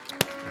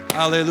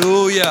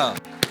Hallelujah.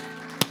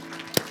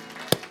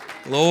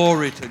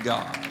 Glory to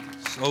God.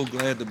 So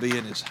glad to be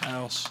in His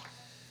house.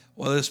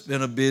 Well, it's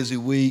been a busy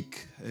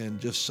week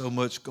and just so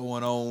much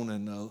going on,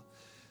 and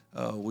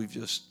we've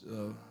just,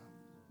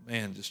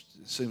 just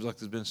it seems like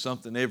there's been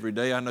something every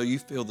day. I know you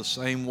feel the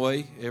same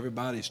way.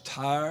 Everybody's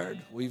tired.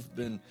 We've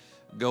been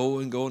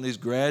going these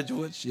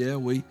graduates. Yeah,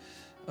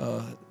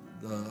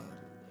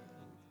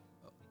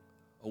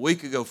 a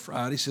week ago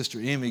Friday, Sister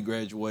Emmy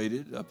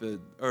graduated up at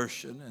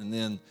Urshan, and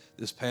then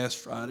this past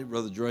Friday,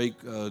 Brother Drake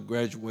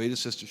graduated.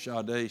 Sister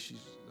Sade, she's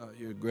not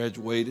here,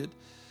 graduated.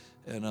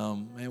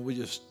 And we're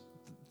just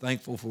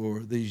thankful for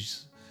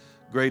these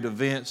great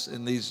events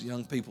in these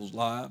young people's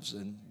lives,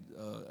 and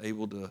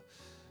able to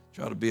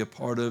try to be a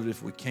part of it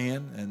if we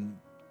can. And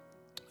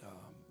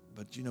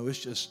but you know, it's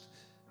just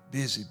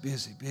busy.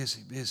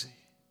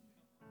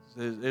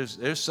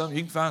 There's something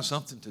you can find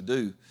something to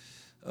do.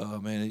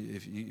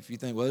 If you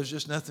think, well, there's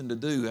just nothing to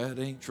do, that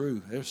ain't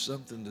true. There's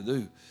something to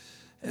do,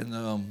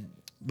 and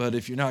but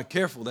if you're not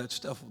careful, that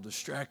stuff will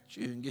distract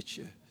you and get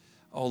you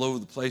all over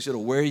the place.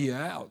 It'll wear you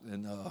out,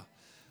 and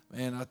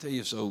I tell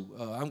you. So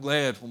I'm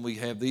glad when we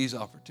have these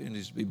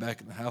opportunities to be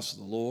back in the house of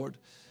the Lord.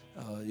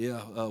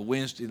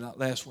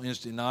 Last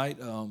Wednesday night,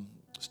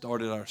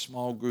 started our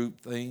small group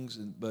things,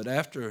 but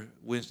after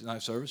Wednesday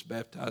night service,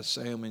 baptized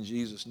Sam in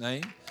Jesus'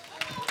 name.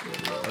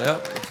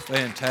 Yep, it's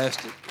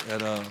fantastic.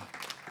 And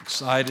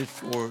excited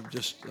for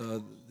just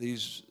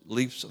these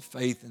leaps of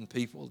faith in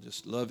people.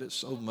 Just love it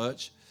so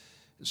much.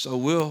 And so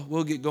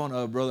we'll get going.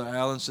 Brother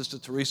Alan, Sister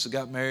Teresa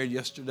got married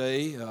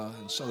yesterday,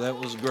 and so that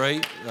was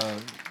great.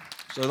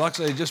 So like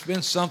I say, just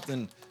been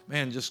something,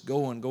 man, just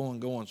going.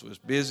 So it's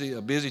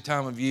a busy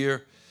time of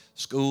year.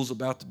 School's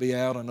about to be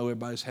out. I know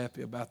everybody's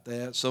happy about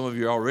that. Some of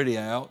you are already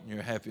out, and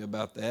you're happy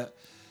about that.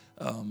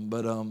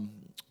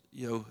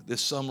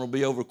 This summer will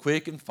be over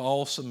quick, and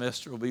fall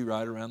semester will be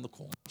right around the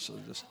corner. So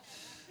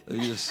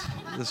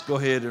just go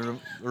ahead and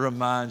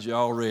remind you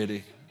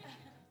already.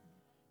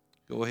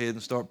 Go ahead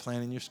and start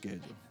planning your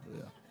schedule.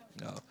 Yeah.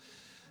 No.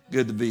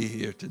 Good to be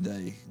here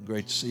today.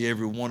 Great to see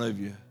every one of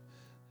you.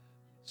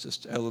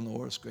 Sister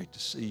Eleanor, it's great to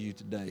see you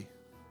today.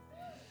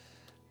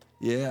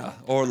 Yeah,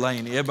 or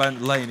Laney. Everybody,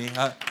 Laney.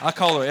 I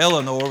call her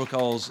Eleanor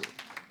because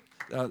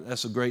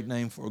that's a great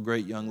name for a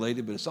great young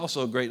lady, but it's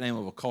also a great name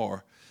of a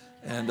car.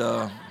 And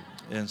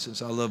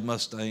since I love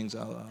Mustangs,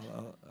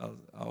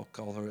 I'll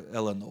call her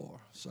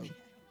Eleanor. So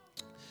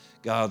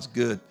God's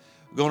good.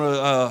 We're going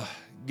to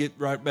get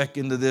right back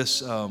into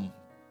this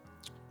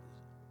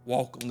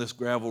walk on this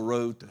gravel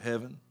road to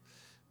heaven.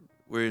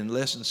 We're in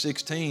lesson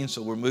 16,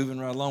 so we're moving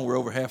right along. We're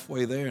over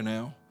halfway there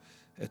now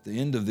at the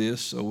end of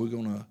this, so we're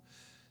going to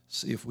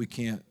see if we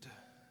can't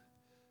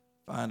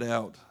find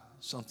out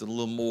something a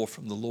little more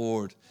from the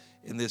Lord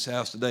in this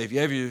house today. If you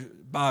have your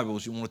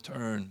Bibles, you want to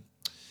turn.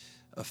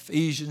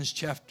 Ephesians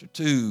chapter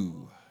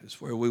 2 is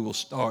where we will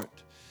start,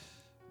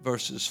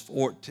 verses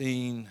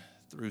 14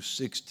 through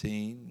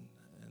 16,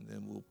 and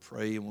then we'll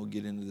pray and we'll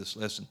get into this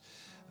lesson.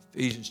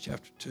 Ephesians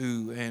chapter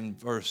 2 and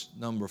verse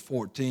number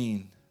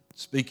 14.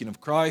 Speaking of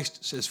Christ,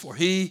 it says, "For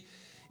He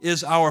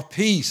is our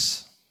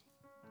peace,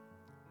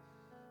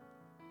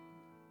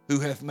 who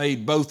hath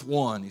made both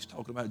one." He's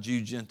talking about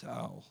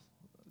Jew-Gentile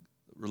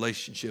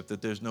relationship,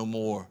 that there's no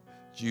more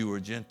Jew or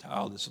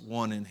Gentile. There's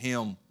one in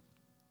Him.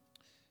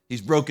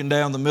 He's broken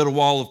down the middle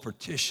wall of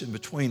partition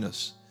between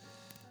us,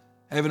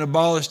 having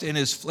abolished in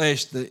His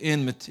flesh the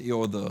enmity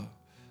or the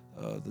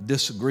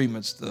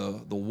disagreements,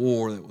 the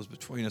war that was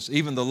between us,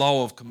 even the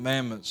law of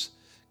commandments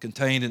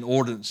contained in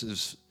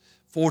ordinances,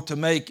 for to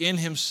make in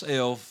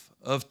Himself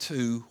of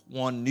two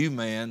one new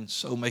man,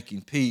 so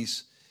making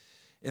peace,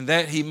 in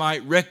that He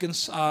might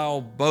reconcile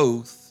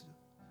both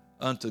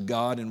unto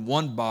God in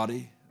one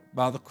body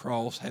by the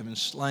cross, having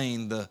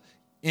slain the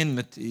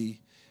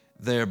enmity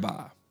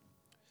thereby.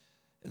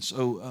 And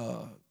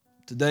so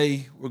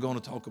today we're going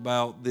to talk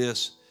about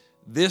this.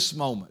 This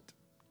moment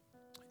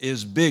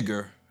is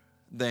bigger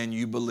than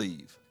you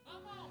believe.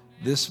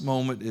 This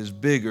moment is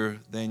bigger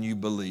than you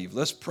believe.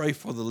 Let's pray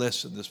for the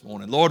lesson this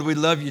morning. Lord, we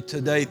love you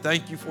today.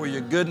 Thank you for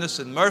your goodness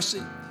and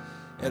mercy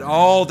and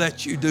all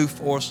that you do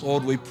for us.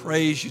 Lord, we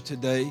praise you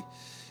today.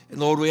 And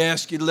Lord, we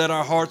ask you to let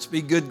our hearts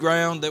be good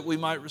ground that we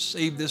might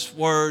receive this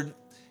word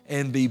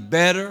and be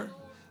better,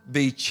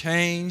 be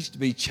changed,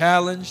 be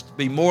challenged,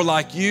 be more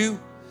like you.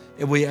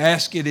 And we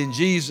ask it in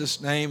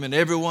Jesus' name. And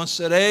everyone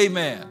said,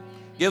 amen.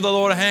 Give the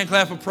Lord a hand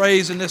clap of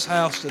praise in this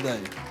house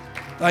today.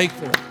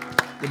 Thankful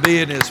to be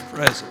in His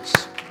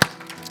presence.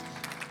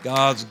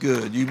 God's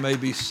good. You may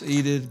be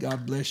seated.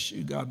 God bless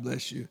you. God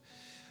bless you.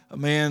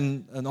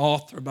 An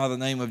author by the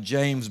name of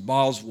James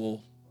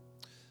Boswell,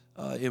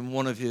 in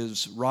one of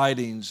his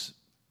writings,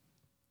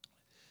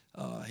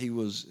 he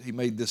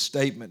made this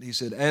statement. He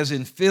said, "As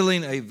in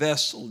filling a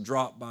vessel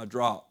drop by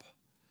drop,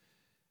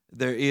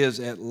 there is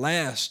at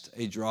last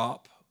a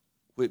drop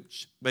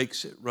which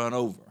makes it run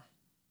over.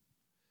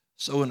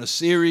 So in a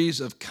series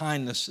of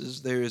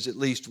kindnesses, there is at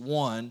least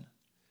one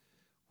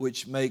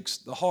which makes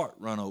the heart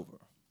run over.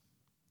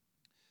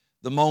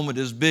 The moment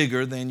is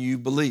bigger than you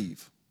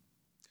believe.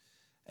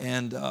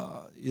 And,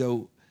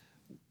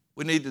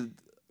 we need to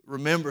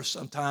remember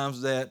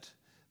sometimes that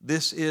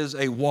this is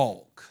a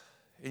walk.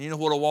 And you know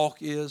what a walk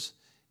is?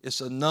 It's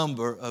a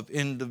number of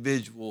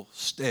individual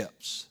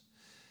steps.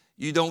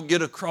 You don't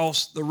get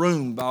across the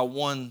room by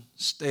one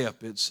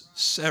step. It's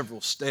several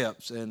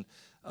steps. And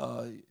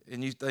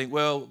you think,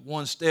 well,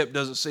 one step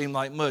doesn't seem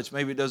like much.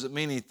 Maybe it doesn't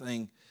mean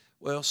anything.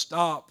 Well,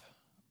 stop,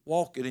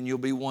 walk it, and you'll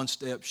be one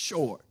step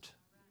short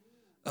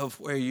of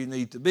where you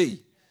need to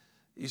be.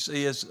 You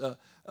see, it's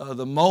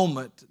the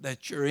moment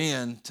that you're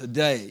in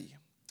today.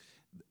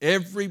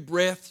 Every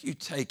breath you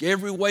take,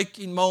 every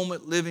waking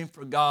moment living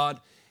for God,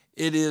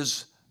 it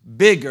is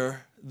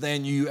bigger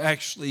than you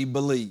actually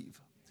believe.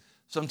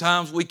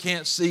 Sometimes we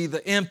can't see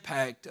the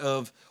impact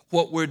of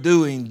what we're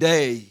doing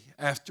day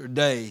after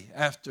day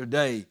after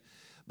day.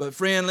 But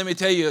friend, let me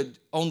tell you,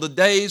 on the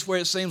days where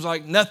it seems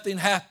like nothing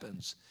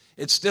happens,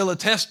 it's still a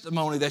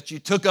testimony that you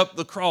took up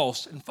the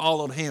cross and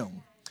followed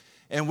Him.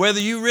 And whether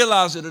you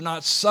realize it or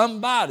not,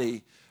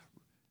 somebody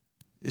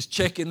is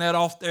checking that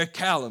off their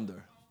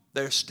calendar.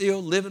 They're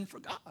still living for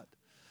God.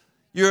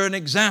 You're an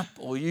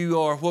example. You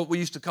are what we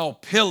used to call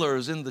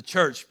pillars in the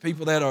church,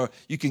 people that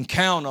you can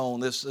count on.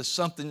 This is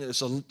something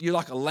you're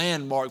like a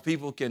landmark.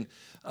 People can,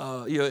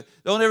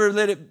 don't ever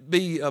let it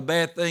be a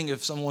bad thing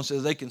if someone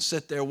says they can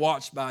sit there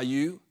watch by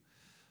you.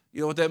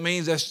 You know what that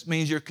means? That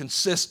means you're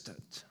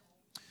consistent.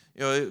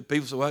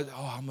 People say, well,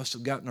 I must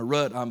have gotten a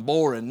rut. I'm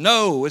boring.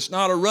 No, it's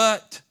not a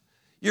rut.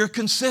 You're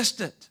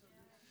consistent.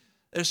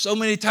 There's so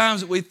many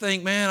times that we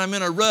think, man, I'm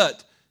in a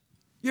rut.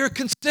 You're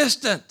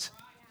consistent.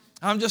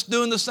 I'm just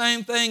doing the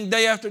same thing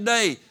day after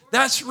day.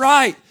 That's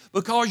right,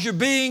 because you're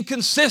being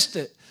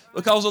consistent.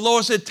 Because the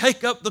Lord said,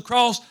 take up the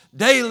cross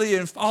daily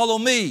and follow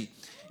me.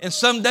 And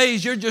some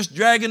days you're just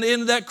dragging the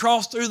end of that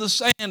cross through the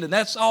sand, and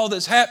that's all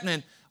that's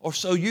happening, or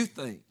so you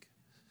think.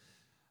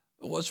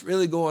 But what's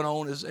really going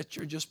on is that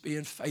you're just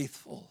being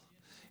faithful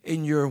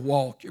in your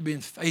walk. You're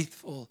being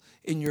faithful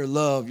in your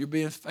love. You're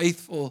being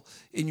faithful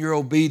in your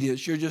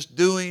obedience. You're just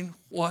doing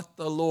what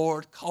the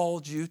Lord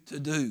called you to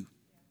do.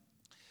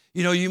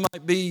 You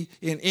might be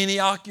in any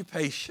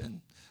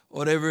occupation,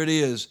 whatever it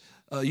is.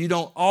 You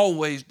don't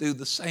always do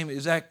the same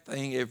exact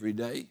thing every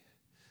day.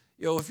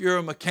 If you're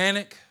a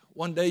mechanic,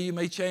 one day you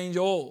may change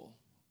oil.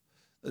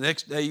 The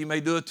next day you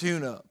may do a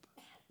tune-up.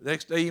 The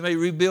next day you may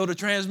rebuild a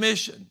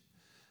transmission.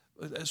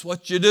 But that's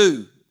what you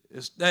do.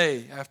 It's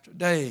day after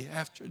day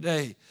after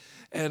day.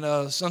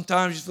 And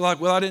sometimes you feel like,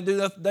 well, I didn't do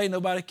that today.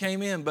 Nobody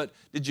came in. But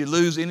did you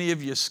lose any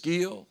of your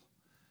skill?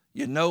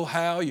 Your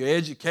know-how, your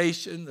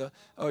education,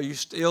 or you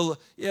still,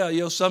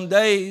 some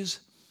days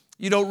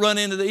you don't run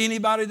into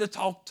anybody to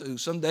talk to.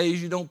 Some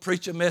days you don't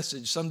preach a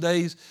message. Some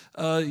days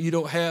you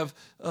don't have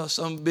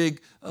some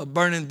big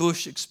burning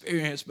bush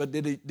experience. But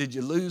did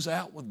you lose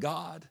out with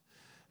God?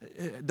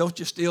 Don't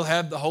you still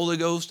have the Holy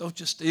Ghost? Don't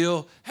you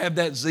still have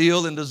that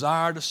zeal and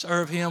desire to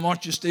serve Him?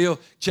 Aren't you still,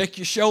 check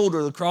your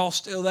shoulder, the cross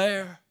still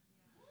there?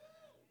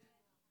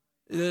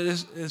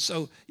 And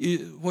so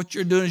what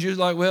you're doing is you're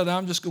like, well, now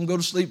I'm just going to go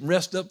to sleep and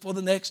rest up for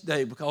the next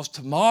day, because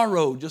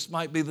tomorrow just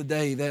might be the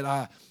day that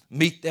I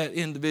meet that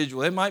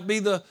individual. It might be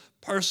the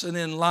person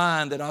in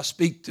line that I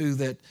speak to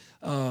that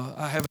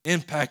I have an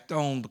impact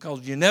on,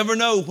 because you never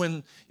know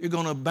when you're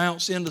going to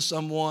bounce into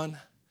someone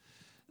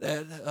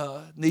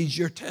that needs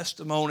your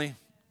testimony,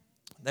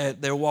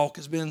 that their walk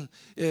has been,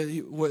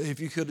 if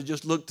you could have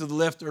just looked to the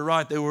left or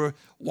right, they were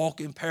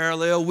walking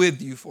parallel with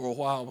you for a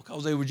while,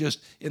 because they were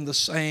just in the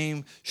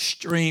same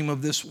stream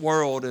of this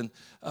world. And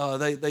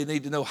they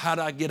need to know, how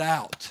do I get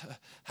out?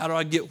 How do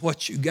I get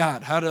what you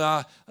got? How do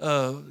I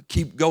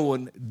keep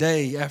going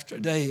day after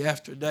day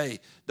after day?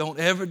 Don't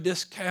ever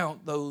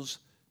discount those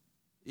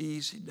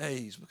easy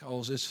days,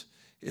 because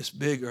it's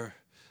bigger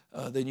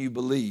than you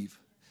believe.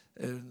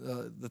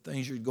 And the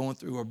things you're going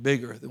through are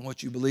bigger than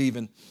what you believe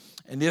in.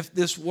 And if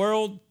this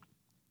world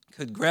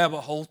could grab a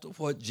hold of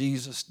what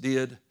Jesus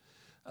did,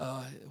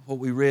 what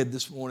we read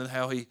this morning,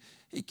 how he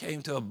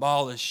came to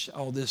abolish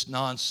all this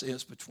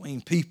nonsense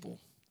between people.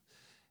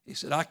 He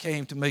said, I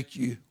came to make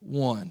you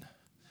one.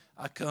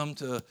 I come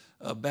to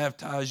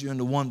baptize you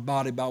into one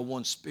body by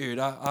one Spirit.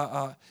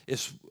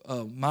 It's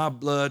my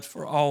blood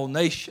for all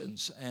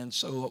nations, and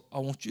so I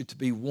want you to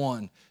be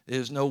one.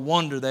 There's no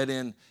wonder that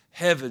in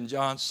heaven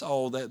John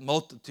saw that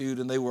multitude,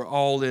 and they were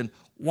all in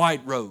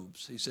white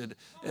robes. He said,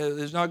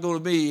 there's not going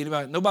to be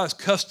anybody, nobody's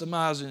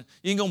customizing.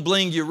 You ain't going to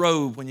bling your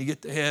robe when you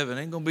get to heaven.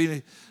 Ain't going to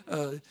be,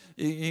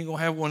 you ain't going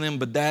to have one of them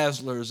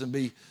bedazzlers and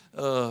be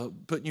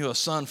putting you a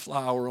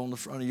sunflower on the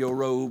front of your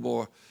robe,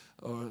 or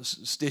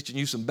stitching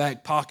you some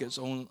back pockets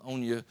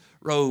on your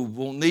robe.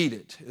 Won't need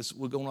it.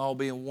 We're going to all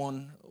be in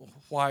one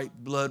white,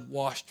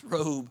 blood-washed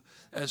robe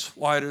that's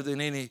whiter than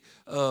any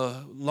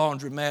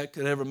laundromat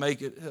could ever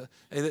make it.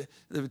 Let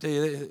me tell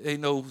you, there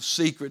ain't no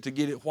secret to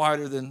get it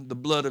whiter than the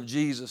blood of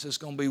Jesus. It's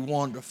going to be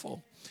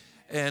wonderful.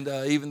 And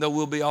even though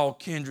we'll be all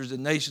kindreds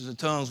and nations and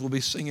tongues, we'll be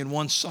singing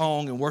one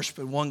song and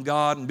worshiping one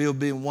God, and we'll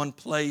be in one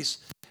place.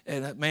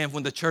 And man,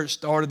 when the church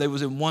started, they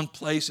was in one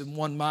place, in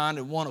one mind,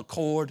 in one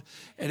accord,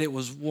 and it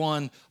was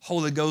one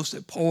Holy Ghost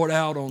that poured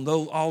out on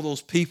all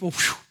those people,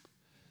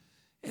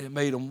 and it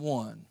made them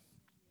one.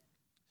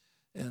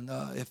 And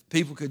if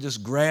people could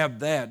just grab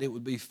that, it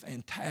would be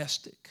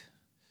fantastic.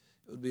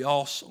 It would be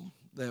awesome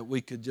that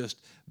we could just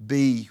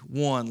be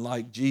one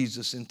like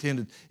Jesus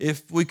intended.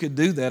 If we could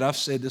do that, I've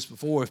said this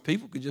before, if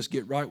people could just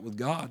get right with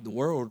God, the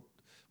world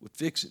would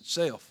fix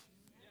itself.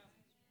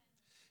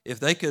 If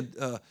they could,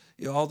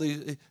 all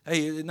these,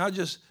 hey, not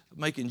just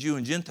making Jew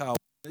and Gentile,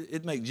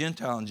 it'd make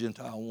Gentile and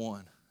Gentile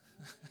one.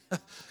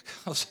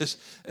 Because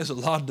there's a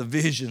lot of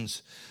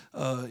divisions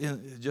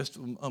just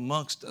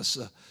amongst us.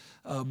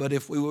 But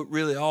if we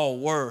really all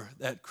were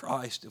that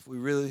Christ, if we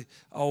really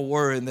all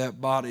were in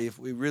that body, if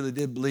we really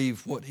did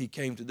believe what he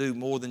came to do,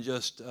 more than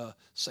just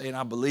saying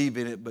I believe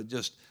in it, but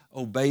just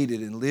obeyed it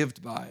and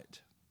lived by it,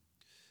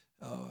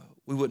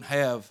 we wouldn't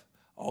have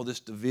all this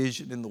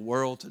division in the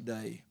world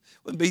today.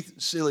 It wouldn't be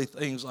silly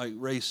things like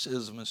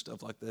racism and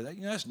stuff like that.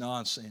 That's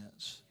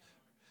nonsense.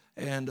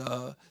 And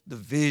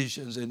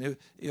divisions, and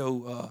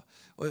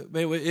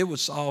it would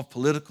solve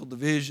political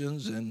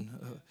divisions, and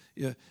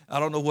I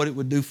don't know what it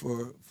would do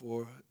for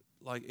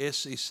like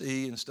SEC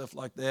and stuff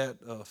like that,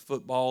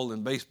 football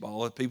and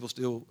baseball. People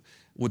still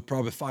would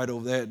probably fight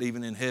over that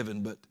even in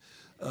heaven, but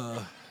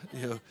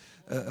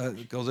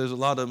because there's a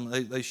lot of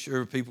them. They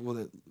sure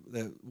people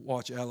that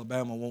watch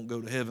Alabama won't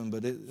go to heaven,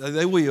 but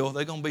they will.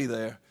 They're going to be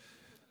there.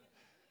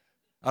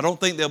 I don't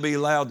think they'll be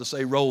allowed to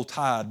say roll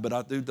tide, but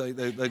I do think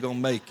they're going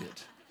to make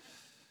it.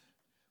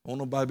 Won't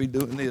nobody be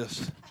doing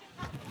this.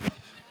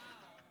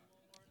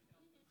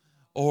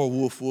 Or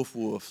woof, woof,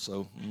 woof.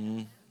 So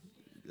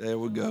there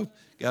we go.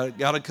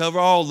 Got to cover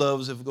all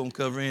of us if we're going to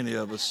cover any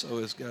of us. So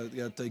it's got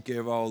to take care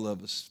of all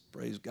of us.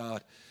 Praise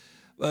God.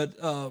 But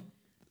the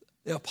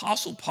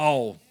Apostle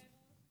Paul,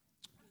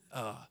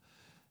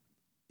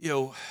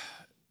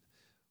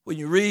 when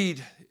you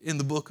read in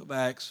the book of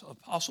Acts,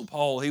 Apostle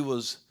Paul, he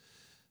was,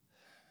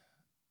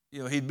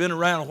 he'd been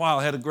around a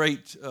while, had a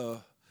great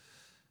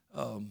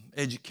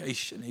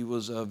education. He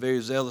was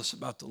very zealous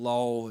about the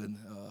law, and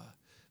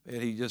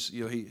he just,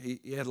 he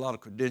had a lot of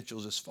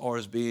credentials as far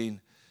as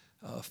being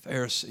a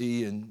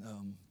Pharisee,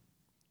 and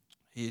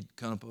he had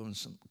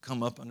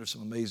come up under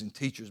some amazing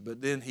teachers.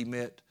 But then he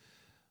met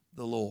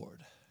the Lord,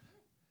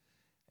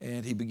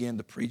 and he began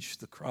to preach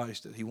the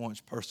Christ that he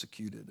once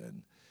persecuted.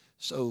 And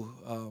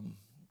so,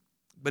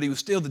 but he was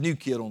still the new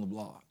kid on the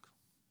block,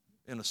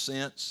 in a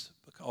sense,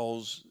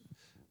 because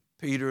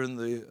Peter and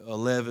the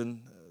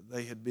 11,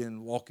 they had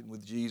been walking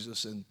with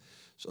Jesus, and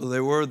so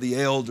there were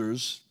the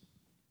elders,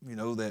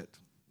 that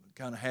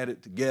kind of had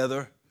it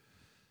together.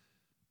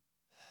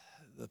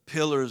 The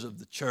pillars of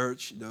the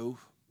church,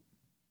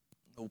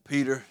 old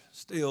Peter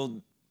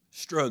still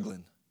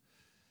struggling.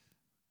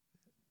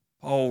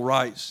 Paul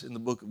writes in the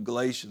book of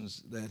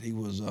Galatians that he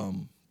was,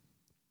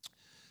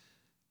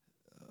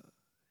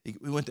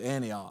 we went to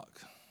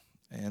Antioch,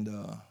 and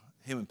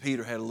him and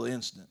Peter had a little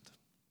incident.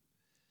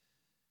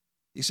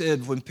 He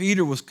said when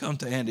Peter was come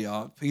to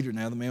Antioch, Peter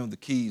now, the man with the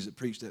keys that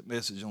preached that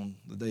message on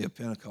the day of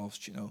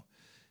Pentecost,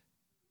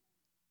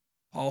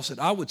 Paul said,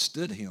 I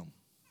withstood him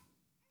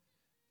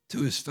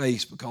to his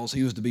face because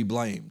he was to be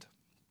blamed.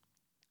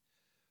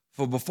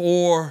 For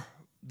before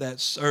that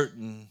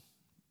certain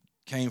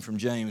came from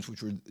James,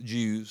 which were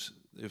Jews,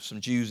 there were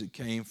some Jews that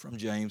came from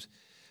James,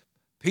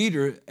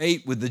 Peter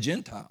ate with the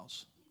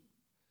Gentiles.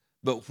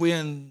 But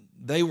when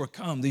they were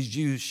come, these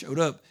Jews showed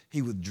up,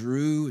 he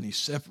withdrew and he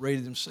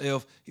separated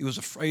himself. He was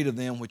afraid of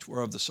them which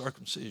were of the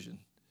circumcision.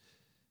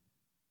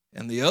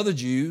 And the other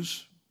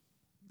Jews,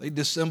 they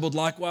dissembled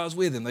likewise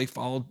with him. They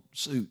followed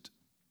suit.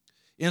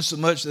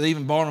 Insomuch that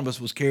even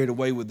Barnabas was carried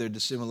away with their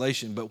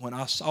dissimulation. But when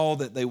I saw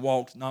that they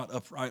walked not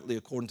uprightly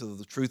according to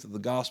the truth of the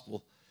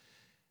gospel,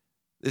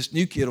 this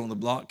new kid on the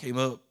block came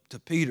up to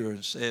Peter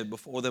and said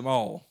before them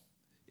all,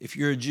 if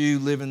you're a Jew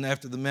living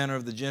after the manner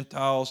of the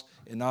Gentiles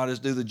and not as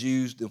do the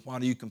Jews, then why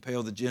do you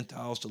compel the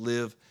Gentiles to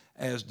live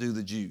as do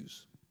the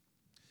Jews?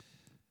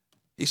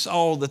 He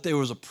saw that there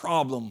was a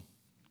problem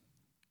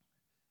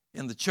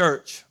in the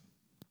church,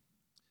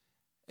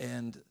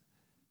 and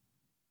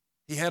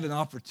he had an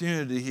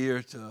opportunity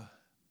here to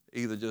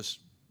either just,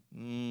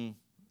 I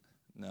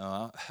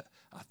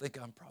think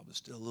I'm probably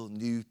still a little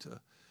new to,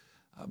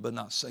 but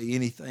not say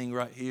anything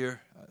right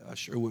here. I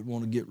sure wouldn't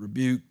want to get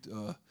rebuked.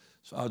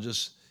 So I'll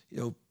just,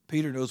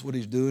 Peter knows what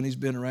he's doing. He's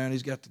been around.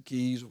 He's got the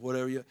keys or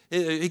whatever.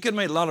 He could have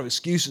made a lot of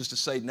excuses to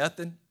say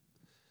nothing,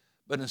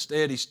 but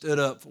instead he stood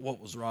up for what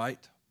was right.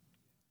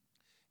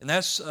 And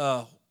that's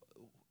the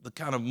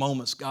kind of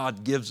moments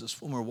God gives us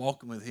when we're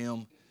walking with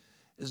him,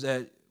 is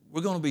that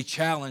we're going to be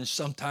challenged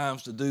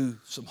sometimes to do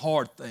some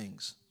hard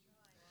things.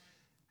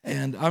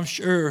 And I'm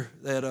sure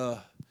that,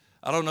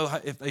 I don't know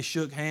if they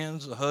shook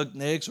hands or hugged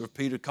necks, or if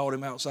Peter called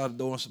him outside the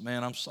door and said,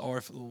 man, I'm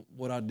sorry for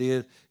what I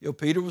did.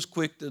 Peter was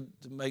quick to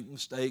make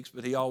mistakes,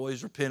 but he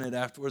always repented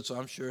afterwards, so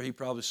I'm sure he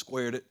probably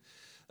squared it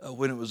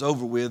when it was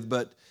over with.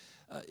 But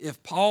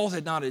if Paul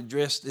had not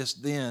addressed this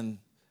then,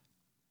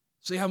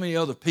 see how many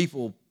other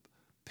people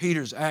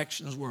Peter's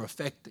actions were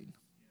affecting.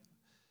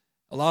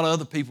 A lot of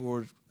other people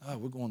were,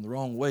 we're going the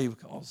wrong way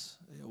because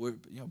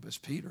it's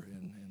Peter,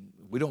 and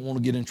we don't want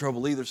to get in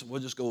trouble either, so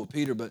we'll just go with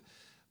Peter. But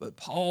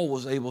Paul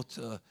was able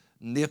to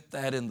nip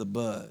that in the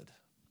bud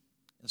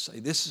and say,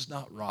 this is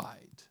not right.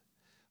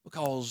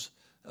 Because,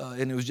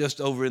 and it was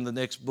just over in the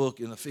next book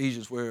in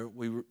Ephesians where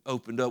we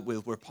opened up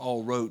with, where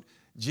Paul wrote,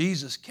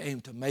 Jesus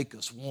came to make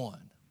us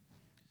one.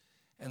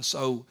 And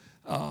so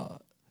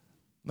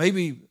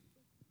maybe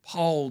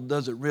Paul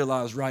doesn't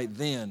realize right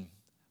then,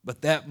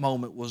 but that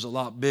moment was a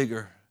lot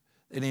bigger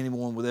than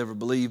anyone would ever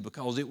believe,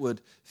 because it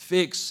would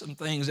fix some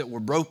things that were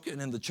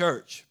broken in the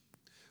church,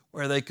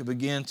 where they could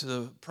begin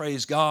to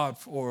praise God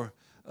for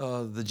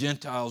the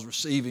Gentiles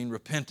receiving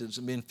repentance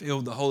and being filled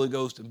with the Holy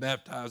Ghost and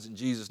baptized in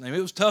Jesus' name.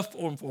 It was tough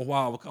for them for a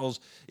while, because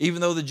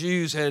even though the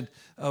Jews had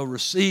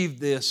received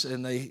this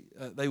and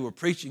they were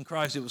preaching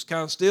Christ, it was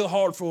kind of still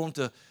hard for them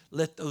to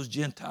let those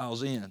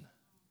Gentiles in.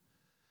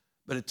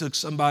 But it took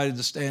somebody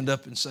to stand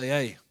up and say,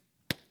 hey,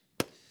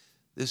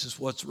 this is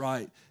what's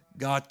right.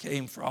 God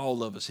came for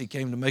all of us. He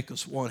came to make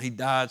us one. He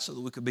died so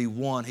that we could be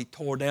one. He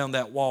tore down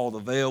that wall. The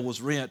veil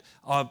was rent.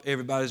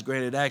 Everybody's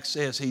granted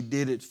access. He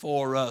did it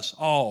for us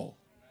all.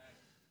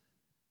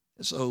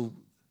 And so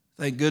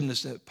thank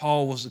goodness that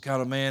Paul was the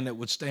kind of man that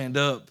would stand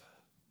up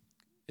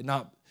and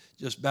not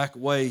just back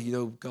away,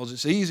 because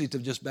it's easy to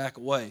just back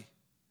away.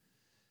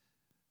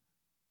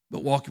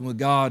 But walking with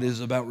God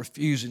is about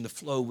refusing to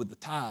flow with the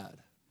tide.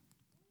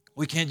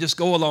 We can't just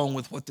go along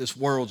with what this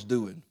world's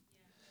doing.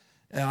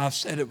 And I've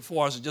said it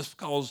before, I said, just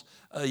because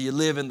you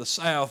live in the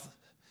South,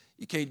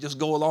 you can't just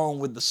go along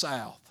with the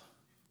South.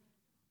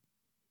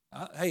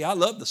 I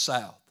love the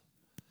South.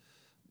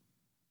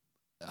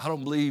 I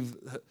don't believe,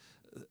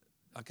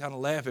 I kind of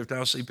laugh every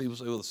time I see people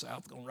say, well, the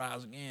South's going to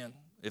rise again,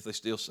 if they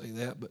still say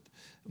that. But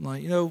I'm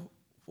like,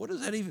 what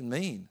does that even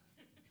mean?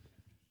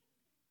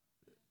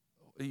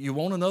 You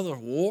want another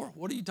war?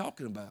 What are you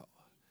talking about?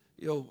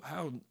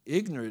 How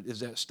ignorant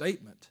is that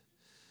statement?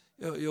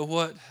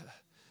 What?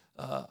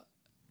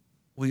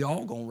 We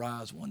all going to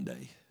rise one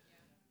day,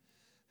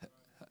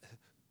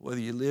 whether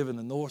you live in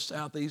the north,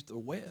 south, east, or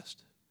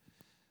west.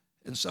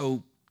 And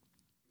so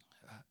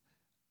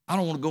I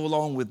don't want to go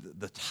along with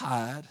the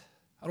tide.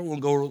 I don't want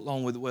to go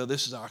along with, well,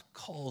 this is our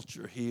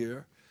culture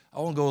here. I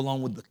want to go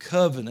along with the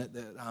covenant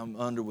that I'm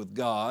under with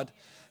God,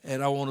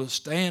 and I want to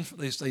stand for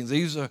these things.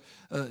 These are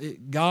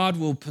God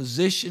will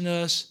position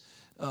us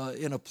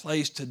in a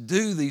place to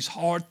do these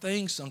hard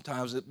things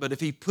sometimes, but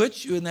if He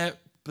puts you in that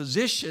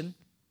position,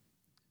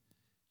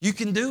 you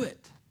can do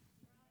it.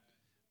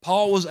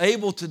 Paul was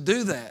able to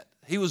do that.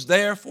 He was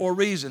there for a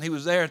reason. He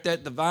was there at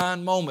that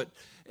divine moment,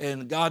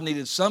 and God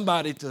needed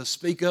somebody to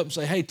speak up and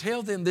say, hey,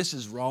 tell them this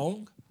is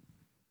wrong.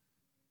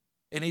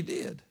 And He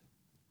did.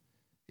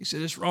 He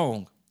said, it's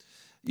wrong.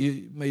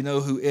 You may know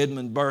who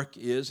Edmund Burke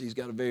is. He's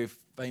got a very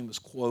famous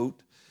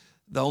quote.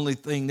 The only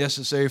thing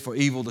necessary for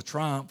evil to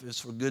triumph is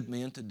for good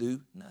men to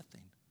do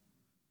nothing.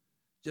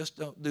 Just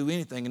don't do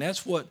anything. And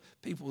that's what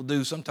people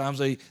do. Sometimes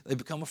they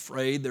become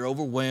afraid. They're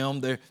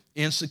overwhelmed. They're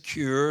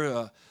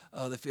insecure.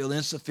 They feel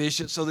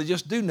insufficient, so they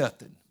just do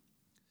nothing.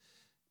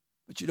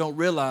 But you don't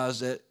realize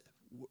that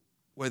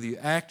whether you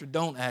act or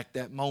don't act,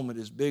 that moment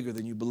is bigger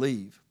than you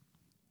believe.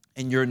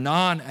 And your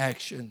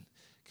non-action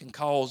can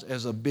cause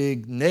as a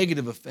big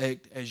negative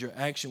effect as your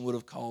action would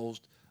have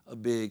caused a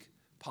big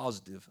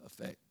positive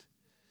effect.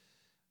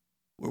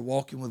 We're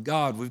walking with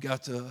God. We've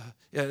got to,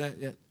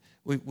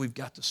 we've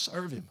got to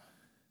serve Him.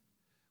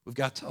 We've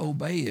got to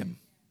obey Him.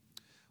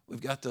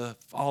 We've got to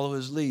follow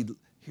His lead,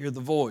 hear the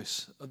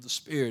voice of the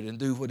Spirit, and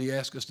do what He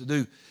asks us to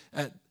do.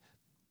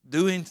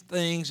 Doing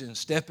things and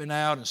stepping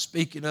out and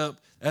speaking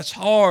up, that's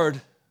hard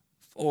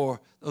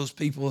for those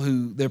people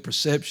who their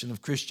perception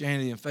of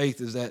Christianity and faith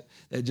is that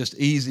just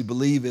easy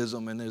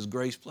believism and there's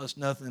grace plus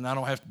nothing and I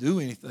don't have to do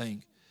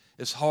anything.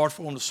 It's hard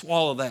for them to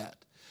swallow that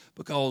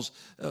because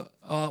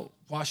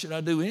why should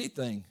I do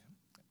anything?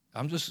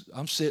 I'm going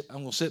to sit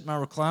in my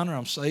recliner,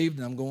 I'm saved,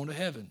 and I'm going to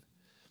heaven.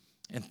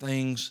 And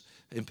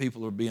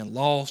people are being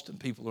lost, and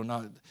people are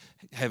not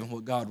having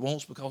what God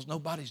wants because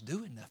nobody's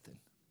doing nothing.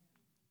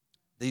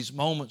 These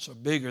moments are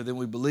bigger than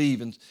we believe.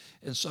 And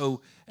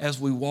so as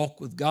we walk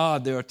with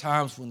God, there are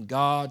times when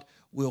God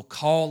will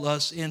call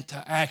us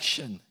into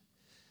action.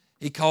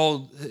 He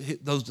called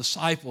those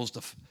disciples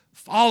to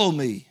follow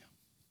me.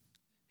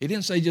 He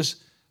didn't say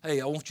just,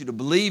 hey, I want you to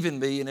believe in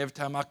me, and every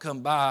time I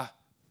come by,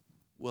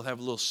 we'll have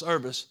a little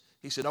service.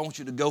 He said, I want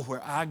you to go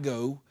where I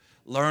go,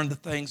 learn the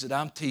things that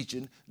I'm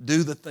teaching,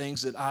 do the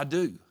things that I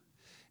do.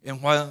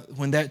 And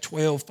when that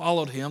 12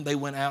 followed him, they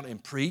went out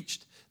and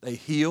preached. They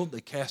healed.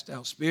 They cast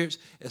out spirits.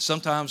 And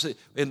sometimes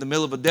in the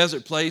middle of a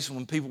desert place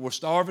when people were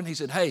starving, he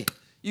said, hey,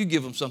 you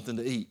give them something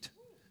to eat.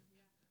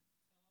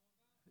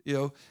 You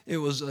know, it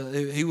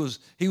was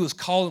he was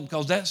calling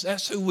because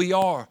that's who we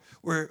are.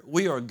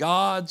 We are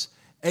God's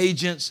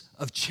agents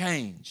of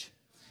change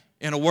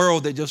in a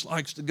world that just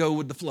likes to go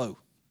with the flow.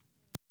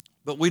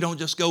 But we don't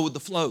just go with the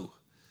flow.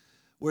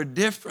 We're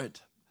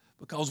different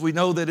because we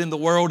know that in the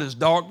world is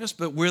darkness,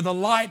 but we're the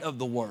light of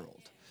the world.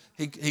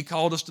 He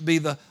called us to be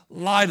the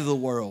light of the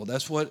world.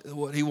 That's what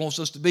he wants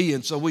us to be.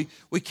 And so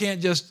we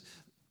can't just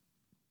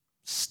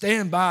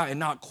stand by and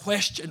not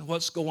question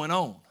what's going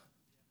on.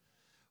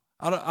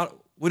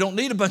 We don't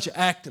need a bunch of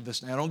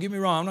activists now. Don't get me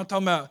wrong. I'm not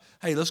talking about,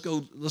 hey, let's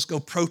go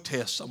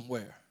protest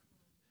somewhere.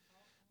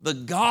 The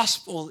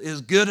gospel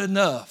is good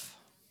enough.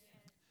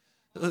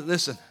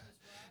 Listen,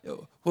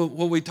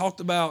 what we talked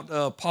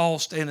about Paul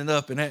standing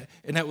up, and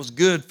that was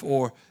good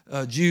for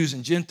Jews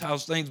and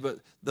Gentiles things, but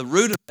the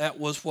root of that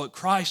was what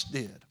Christ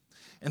did.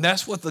 And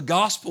that's what the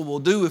gospel will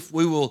do if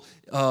we will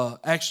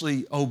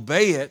actually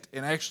obey it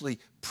and actually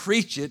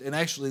preach it and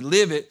actually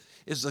live it,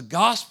 is the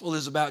gospel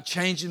is about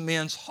changing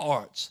men's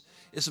hearts.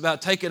 It's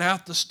about taking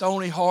out the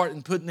stony heart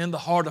and putting in the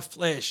heart of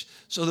flesh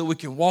so that we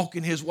can walk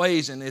in his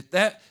ways. And if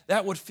that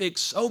would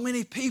fix so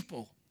many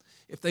people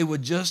if they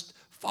would just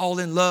fall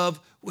in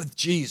love with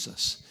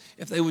Jesus.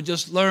 If they would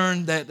just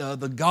learn that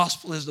the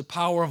gospel is the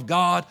power of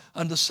God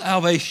unto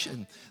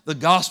salvation. The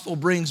gospel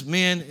brings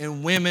men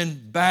and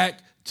women back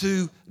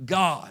to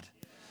God.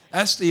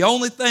 That's the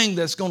only thing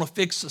that's going to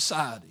fix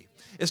society.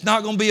 It's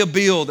not going to be a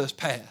bill that's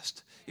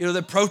passed. You know,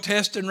 they're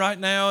protesting right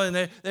now,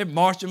 and they're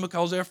marching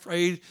because they're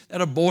afraid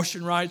that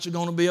abortion rights are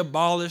going to be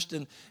abolished,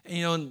 and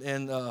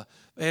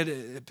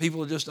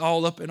people are just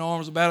all up in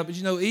arms about it. But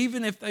you know,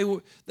 even if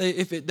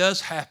if it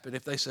does happen,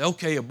 if they say,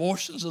 okay,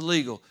 abortion's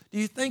illegal, do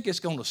you think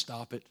it's going to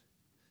stop it?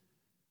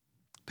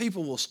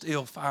 People will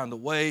still find a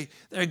way.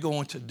 They're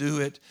going to do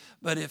it.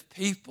 But if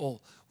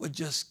people would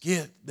just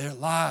get their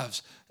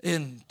lives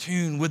in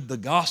tune with the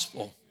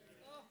gospel,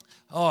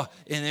 and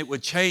it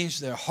would change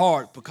their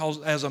heart,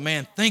 because as a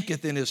man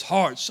thinketh in his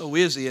heart, so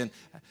is he. And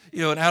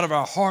and out of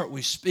our heart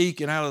we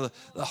speak, and out of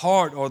the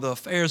heart are the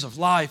affairs of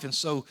life. And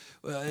so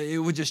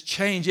it would just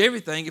change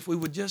everything if we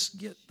would just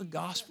get the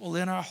gospel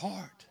in our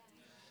heart.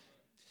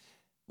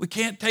 We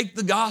can't take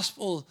the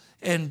gospel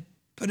and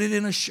put it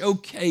in a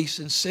showcase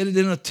and set it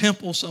in a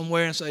temple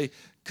somewhere and say,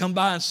 come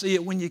by and see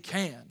it when you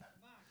can.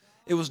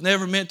 It was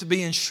never meant to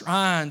be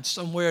enshrined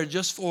somewhere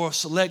just for a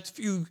select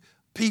few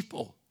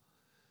people.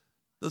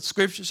 The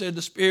scripture said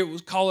the Spirit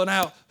was calling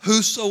out,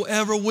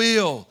 whosoever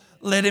will,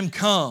 let him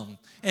come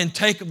and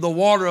take of the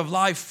water of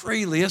life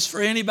freely. It's for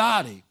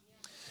anybody.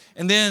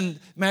 And then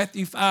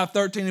Matthew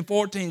 5:13 and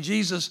 14,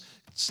 Jesus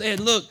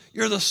said, look,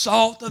 you're the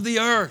salt of the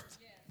earth.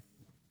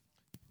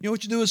 You know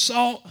what you do with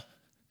salt?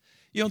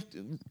 You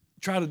don't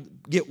try to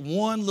get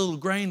one little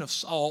grain of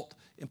salt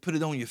and put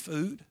it on your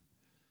food.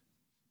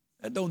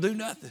 That don't do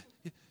nothing.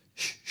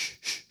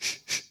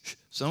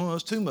 Some of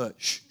us too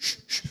much.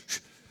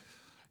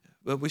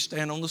 But we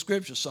stand on the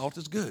scripture. Salt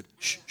is good.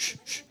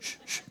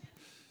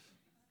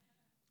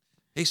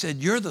 He said,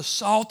 you're the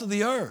salt of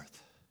the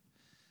earth.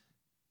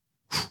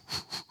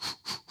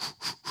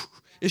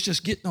 It's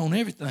just getting on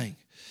everything.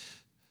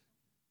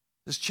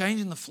 It's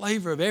changing the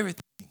flavor of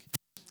everything.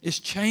 It's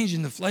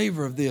changing the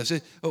flavor of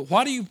this.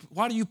 Why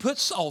do you put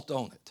salt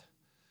on it?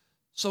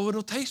 So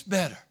it'll taste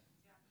better.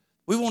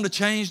 We want to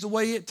change the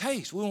way it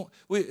tastes.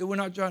 We're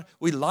not trying.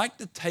 We like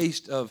the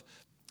taste of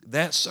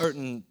that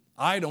certain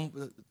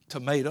item.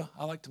 Tomato.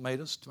 I like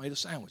tomatoes. Tomato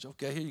sandwich.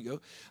 Okay, here you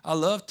go. I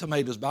love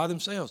tomatoes by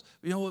themselves.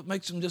 You know what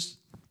makes them just,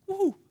 a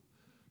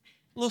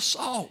little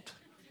salt.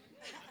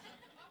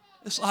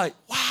 It's like,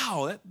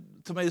 wow, that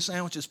tomato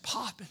sandwich is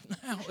popping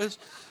now.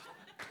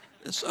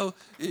 So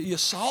you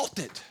salt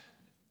it.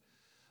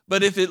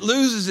 But if it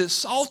loses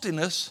its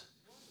saltiness,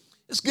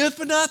 it's good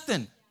for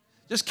nothing.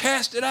 Just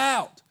cast it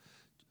out.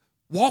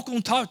 Walk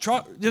on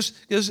top.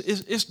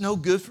 It's no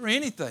good for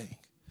anything.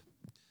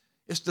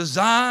 It's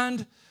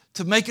designed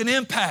to make an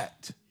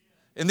impact.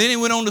 And then he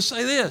went on to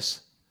say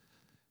this.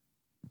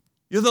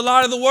 You're the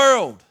light of the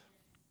world.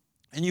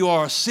 And you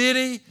are a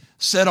city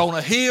set on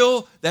a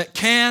hill that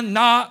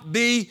cannot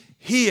be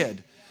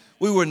hid.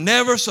 We were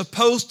never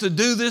supposed to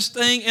do this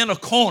thing in a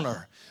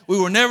corner. We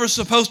were never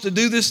supposed to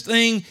do this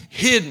thing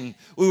hidden.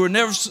 We were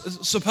never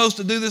supposed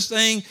to do this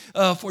thing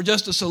for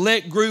just a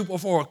select group or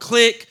for a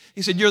clique.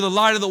 He said, you're the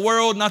light of the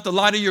world, not the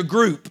light of your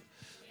group.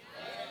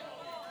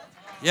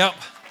 Yep.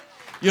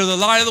 You're the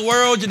light of the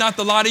world, you're not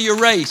the light of your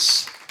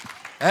race.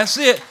 That's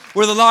it.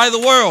 We're the light of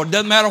the world.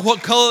 Doesn't matter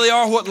what color they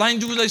are, what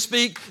language they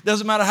speak.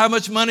 Doesn't matter how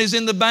much money is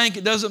in the bank.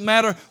 It doesn't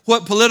matter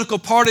what political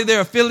party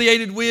they're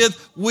affiliated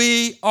with.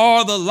 We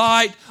are the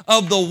light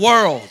of the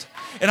world.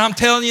 And I'm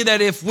telling you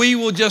that if we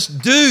will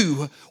just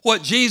do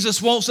what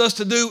Jesus wants us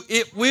to do,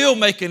 it will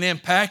make an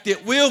impact.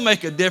 It will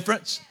make a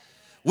difference.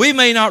 We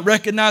may not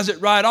recognize it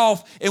right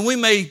off, and we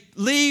may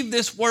leave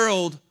this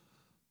world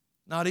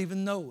not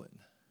even knowing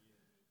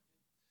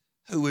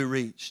who we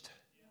reached.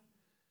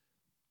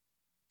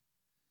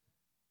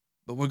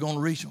 But we're going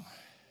to reach them.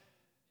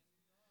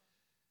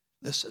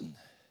 Listen,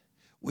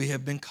 we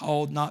have been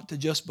called not to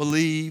just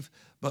believe,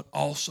 but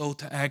also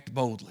to act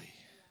boldly.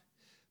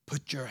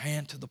 Put your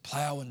hand to the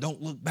plow and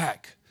don't look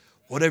back.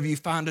 Whatever you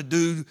find to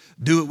do,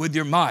 do it with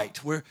your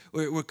might. We're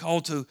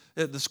called to,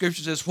 the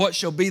scripture says, what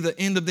shall be the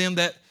end of them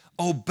that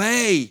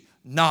obey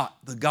not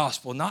the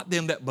gospel, not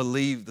them that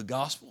believe the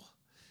gospel.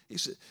 He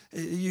said,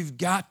 you've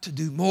got to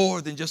do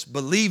more than just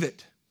believe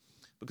it.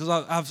 because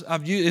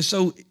I've used it's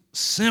so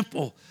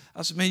simple.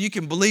 I said, man, you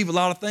can believe a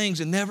lot of things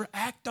and never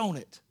act on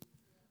it.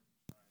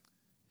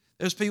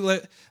 There's people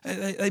that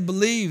they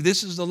believe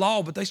this is the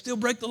law, but they still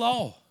break the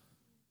law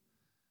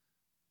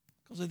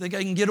because they think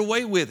they can get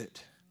away with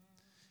it.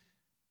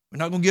 We're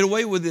not going to get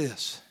away with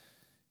this.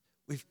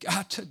 We've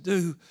got to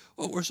do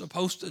what we're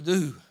supposed to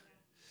do.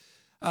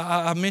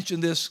 I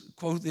mentioned this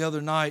quote the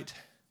other night.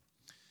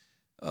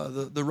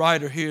 The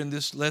writer here in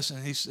this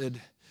lesson, he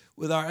said,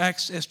 with our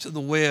access to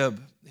the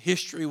web,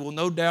 history will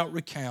no doubt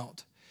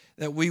recount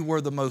that we were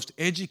the most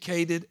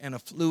educated and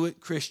affluent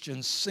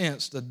Christians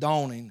since the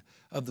dawning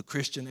of the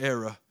Christian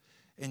era,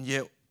 and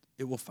yet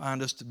it will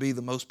find us to be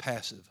the most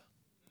passive.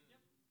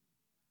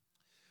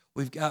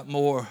 We've got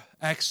more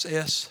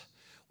access,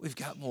 we've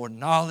got more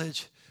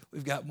knowledge,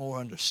 we've got more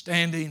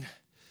understanding,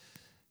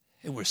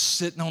 and we're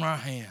sitting on our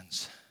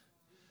hands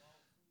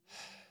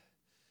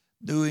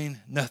doing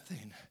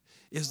nothing.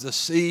 Is the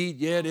seed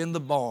yet in the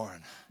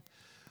barn?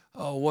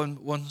 Oh,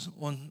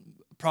 one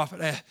prophet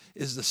asked,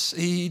 is the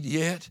seed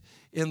yet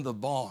in the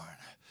barn?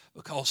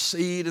 Because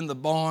seed in the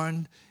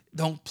barn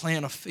don't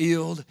plant a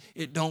field.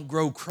 It don't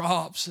grow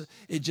crops.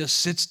 It just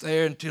sits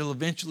there until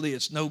eventually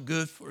it's no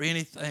good for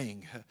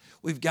anything.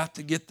 We've got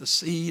to get the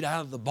seed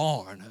out of the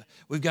barn.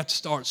 We've got to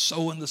start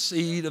sowing the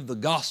seed of the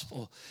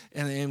gospel.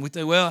 And we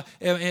think, well,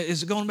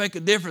 is it going to make a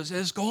difference?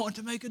 It's going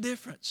to make a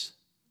difference.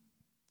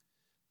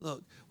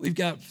 Look, we've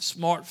got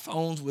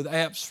smartphones with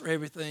apps for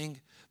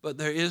everything, but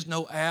there is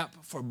no app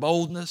for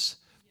boldness.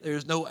 There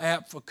is no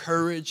app for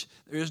courage.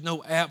 There is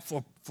no app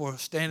for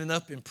standing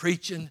up and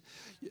preaching.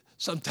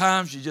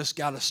 Sometimes you just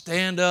got to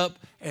stand up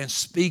and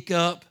speak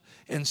up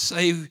and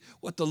say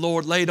what the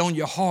Lord laid on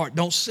your heart.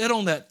 Don't sit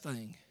on that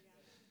thing.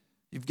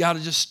 You've got to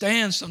just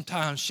stand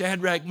sometimes.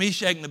 Shadrach,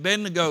 Meshach, and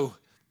Abednego,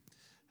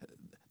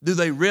 do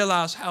they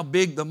realize how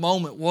big the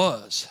moment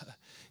was?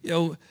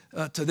 To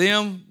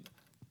them,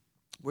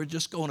 we're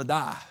just going to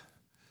die.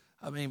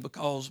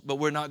 But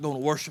we're not going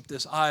to worship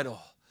this idol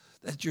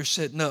that you're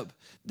setting up.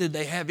 Did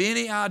they have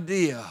any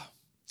idea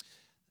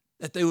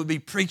that they would be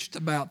preached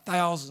about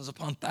thousands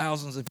upon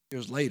thousands of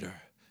years later?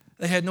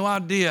 They had no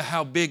idea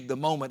how big the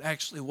moment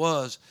actually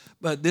was,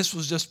 but this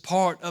was just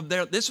part of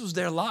this was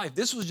their life.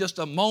 This was just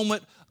a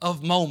moment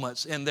of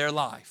moments in their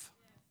life.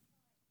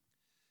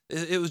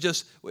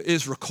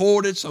 It's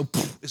recorded, so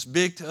it's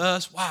big to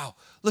us. Wow,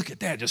 look at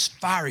that, just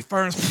fiery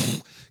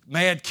furnace,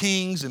 mad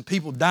kings and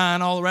people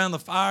dying all around the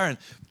fire and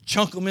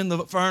chunk them in the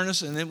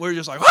furnace, and then we're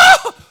just like,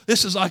 whoa,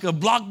 this is like a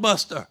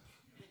blockbuster.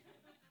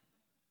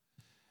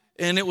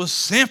 And it was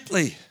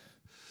simply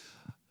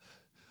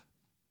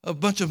a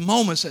bunch of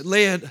moments that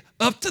led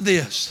up to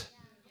this,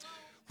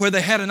 where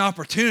they had an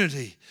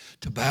opportunity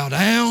to bow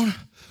down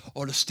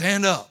or to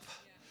stand up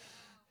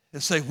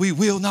and say, we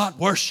will not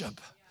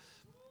worship.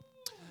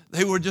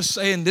 They were just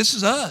saying, this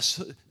is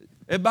us.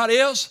 Everybody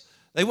else,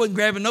 they wasn't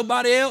grabbing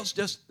nobody else,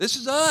 just this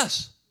is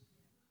us.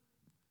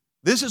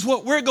 This is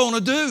what we're going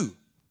to do.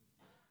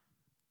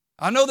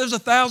 I know there's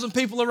 1,000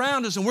 people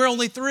around us and we're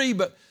only 3,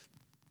 but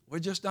we're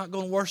just not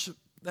going to worship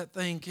that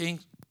thing, King.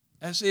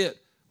 That's it.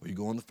 Well, you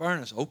go in the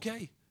furnace.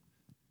 Okay.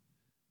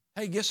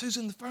 Hey, guess who's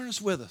in the furnace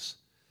with us?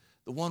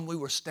 The one we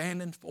were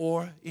standing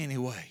for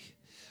anyway.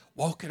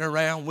 Walking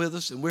around with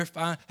us, and we're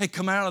fine. Hey,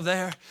 come out of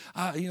there.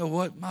 You know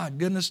what? My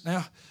goodness,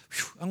 now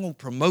I'm going to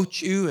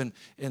promote you, and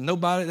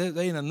nobody,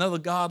 there ain't another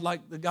God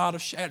like the God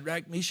of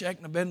Shadrach, Meshach,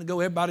 and Abednego.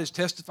 Everybody's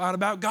testifying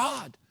about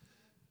God.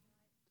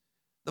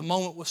 The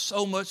moment was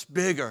so much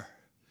bigger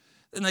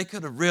than they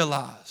could have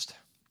realized.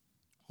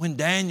 When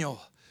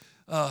Daniel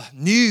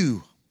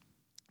knew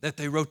that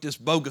they wrote this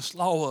bogus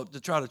law up to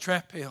try to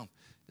trap him,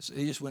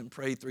 he just went and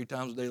prayed 3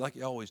 times a day like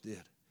he always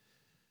did.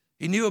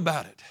 He knew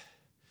about it.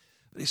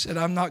 But he said,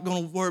 I'm not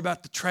going to worry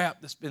about the trap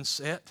that's been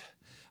set.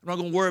 I'm not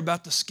going to worry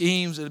about the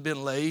schemes that have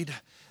been laid.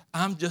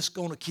 I'm just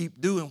going to keep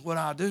doing what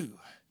I do.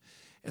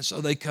 And so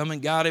they come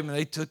and got him, and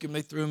they took him,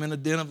 they threw him in a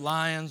den of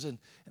lions, and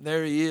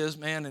there he is,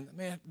 man. And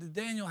man, did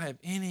Daniel have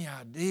any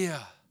idea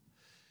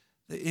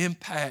the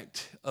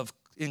impact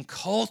in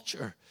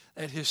culture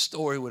that his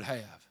story would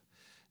have?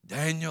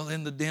 Daniel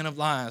in the den of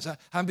lions.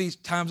 How many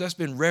times that's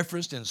been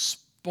referenced in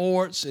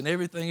sports and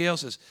everything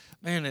else?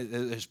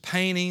 There's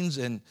paintings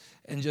and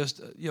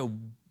just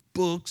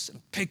books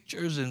and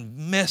pictures and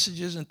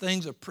messages and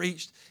things are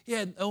preached. He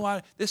had no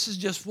idea. This is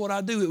just what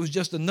I do. It was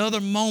just another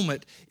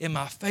moment in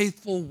my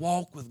faithful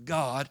walk with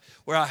God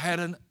where I had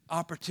an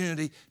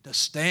opportunity to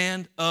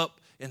stand up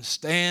and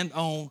stand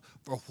on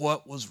for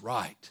what was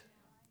right.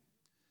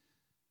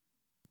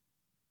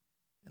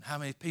 And how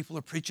many people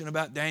are preaching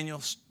about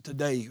Daniel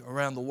today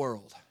around the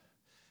world?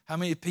 How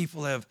many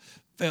people have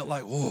felt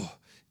like, whoa,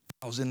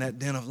 I was in that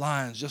den of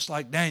lions just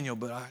like Daniel,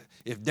 but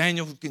if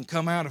Daniel can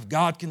come out, if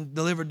God can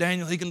deliver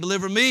Daniel, he can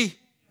deliver me.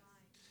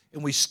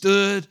 And we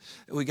stood,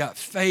 and we got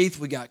faith,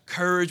 we got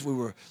courage, we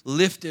were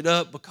lifted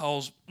up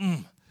because,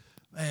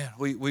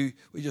 we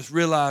just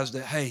realized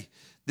that, hey,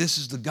 this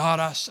is the God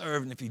I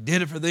serve, and if he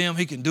did it for them,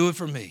 he can do it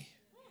for me.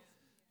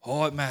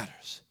 Oh, it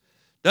matters.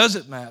 Does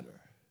it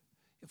matter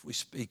if we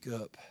speak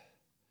up?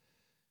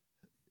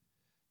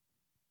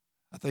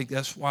 I think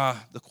that's why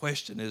the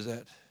question is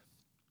that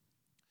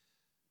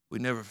we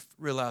never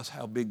realize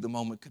how big the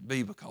moment could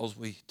be, because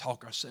we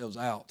talk ourselves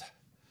out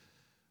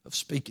of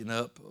speaking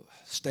up, of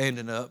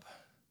standing up.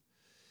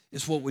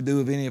 It's what we do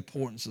of any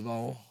importance of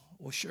all.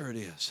 Well, sure it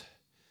is.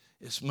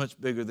 It's much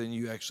bigger than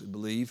you actually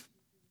believe.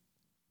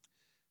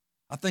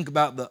 I think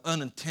about the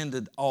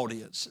unintended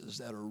audiences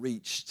that are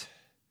reached.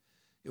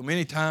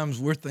 Many times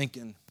we're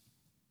thinking,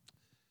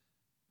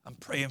 I'm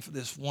praying for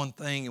this one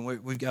thing, and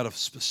we've got a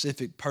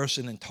specific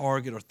person and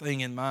target or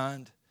thing in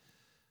mind.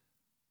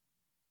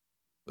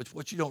 But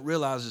what you don't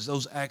realize is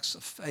those acts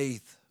of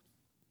faith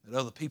that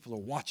other people are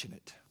watching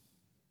it.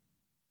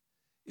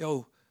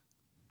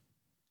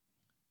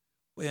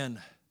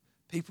 When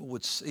people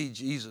would see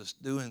Jesus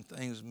doing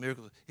things,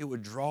 miracles, it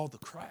would draw the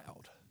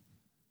crowd.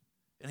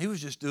 And he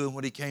was just doing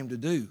what he came to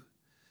do.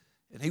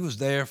 And he was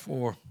there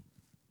for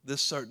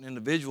this certain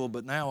individual,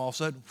 but now all of a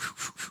sudden,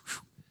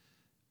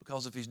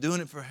 because if he's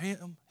doing it for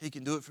him, he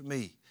can do it for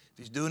me. If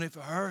he's doing it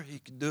for her, he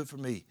can do it for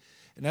me.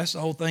 And that's the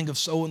whole thing of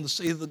sowing the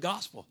seed of the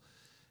gospel.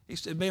 He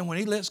said, man, when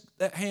he lets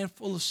that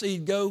handful of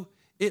seed go,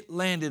 it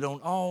landed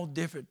on all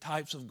different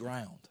types of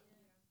ground.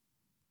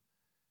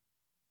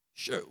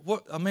 Sure,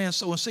 what a man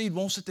sowing seed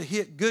wants it to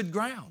hit good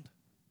ground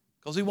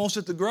because he wants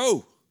it to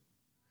grow.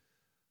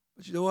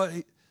 But you know what?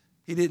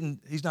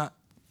 He's not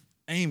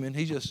aiming,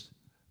 he's just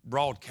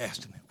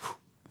broadcasting it.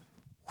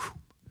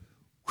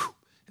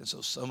 And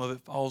so some of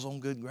it falls on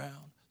good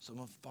ground, some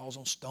of it falls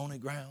on stony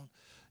ground.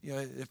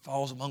 It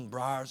falls among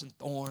briars and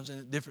thorns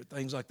and different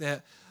things like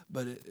that.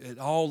 But it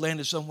all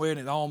landed somewhere, and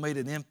it all made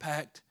an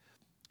impact.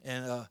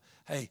 And,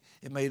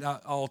 it may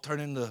not all turn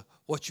into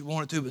what you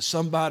want it to, but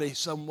somebody,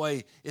 some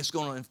way, it's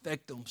going to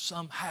infect them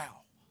somehow.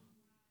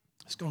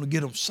 It's going to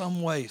get them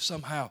some way,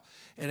 somehow.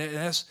 And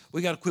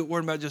we got to quit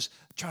worrying about just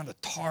trying to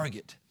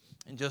target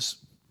and just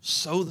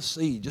sow the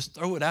seed. Just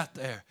throw it out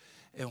there.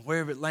 And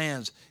wherever it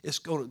lands, it's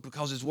going to,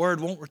 because his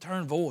word won't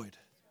return void.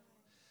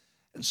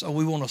 And so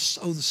we want to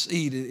sow the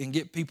seed and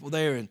get people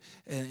there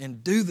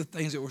and do the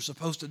things that we're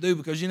supposed to do.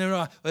 Because you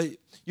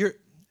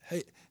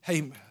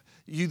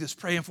that's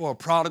praying for a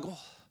prodigal,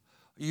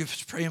 you're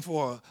praying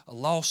for a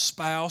lost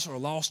spouse or a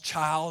lost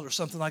child or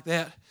something like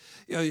that.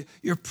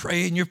 You're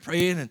praying,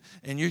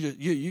 and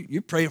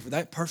you're praying for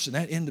that person,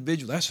 that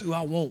individual. That's who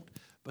I want.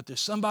 But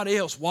there's somebody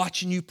else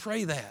watching you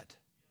pray that.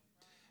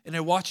 And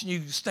they're watching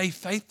you stay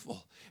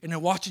faithful. And they're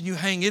watching you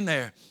hang in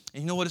there.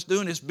 And you know what it's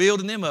doing? It's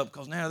building them up,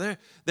 because now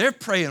they're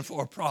praying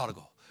for a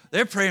prodigal.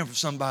 They're praying for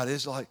somebody.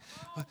 It's like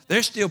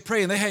they're still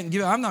praying. They hadn't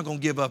given up. I'm not going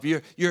to give up.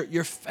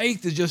 Your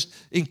faith is just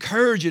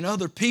encouraging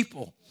other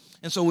people.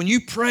 And so when you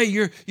pray,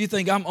 you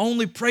think, I'm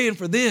only praying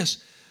for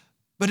this.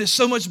 But it's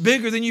so much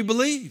bigger than you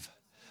believe,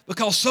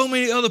 because so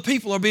many other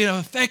people are being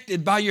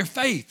affected by your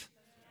faith.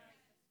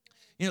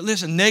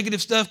 Listen,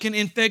 negative stuff can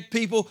infect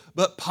people,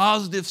 but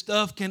positive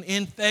stuff can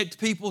infect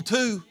people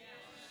too.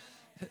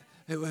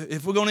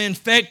 If we're going to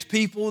infect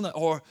people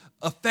or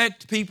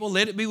affect people,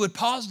 let it be with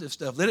positive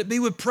stuff. Let it be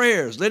with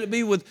prayers. Let it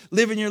be with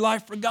living your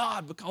life for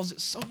God, because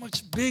it's so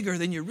much bigger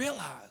than you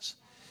realize.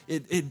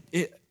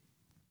 It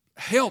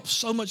helps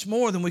so much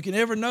more than we can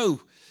ever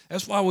know.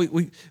 That's why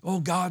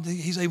God,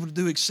 he's able to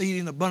do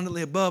exceeding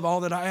abundantly above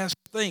all that I ask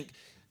or think.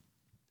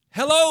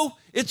 Hello,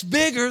 it's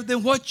bigger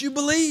than what you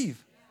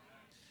believe.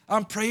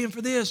 I'm praying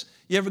for this.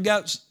 You ever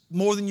got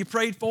more than you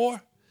prayed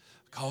for?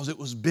 Because it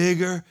was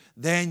bigger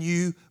than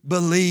you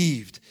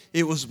believed.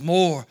 It was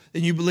more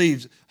than you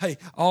believed. Hey,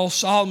 all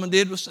Solomon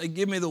did was say,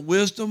 give me the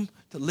wisdom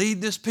to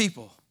lead this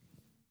people.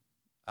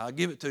 I'll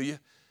give it to you.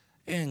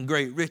 And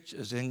great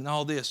riches and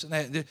all this and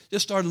that.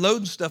 Just started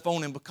loading stuff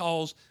on him,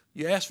 because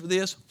you asked for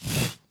this.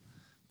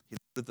 He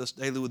loaded us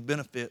daily with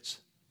benefits.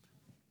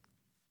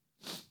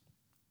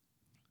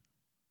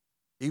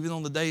 Even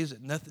on the days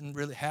that nothing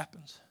really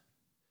happens.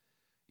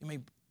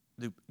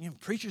 Do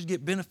preachers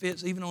get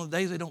benefits even on the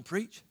days they don't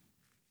preach?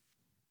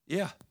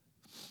 Yeah.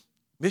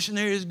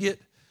 Missionaries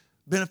get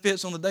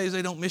benefits on the days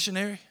they don't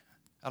missionary.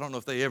 I don't know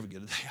if they ever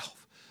get a day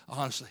off,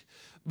 honestly.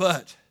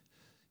 But,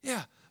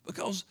 yeah,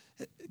 because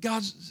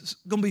God's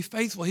going to be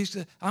faithful. He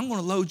said, I'm going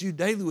to load you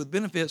daily with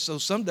benefits. So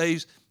some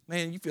days,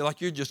 man, you feel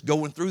like you're just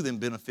going through them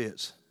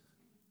benefits.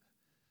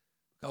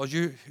 Because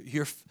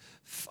you're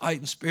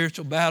fighting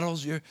spiritual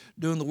battles. You're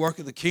doing the work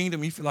of the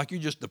kingdom. You feel like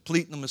you're just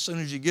depleting them as soon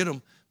as you get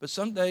them. But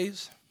some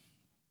days,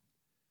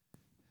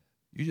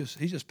 he's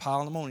just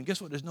piling them on. And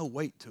guess what? There's no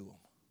weight to them.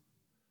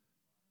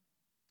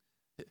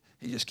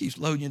 He just keeps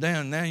loading you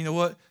down. And now you know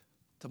what?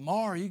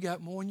 Tomorrow you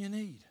got more than you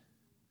need.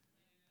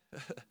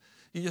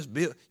 You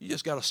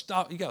just got to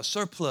stop. You got a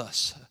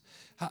surplus.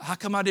 How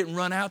come I didn't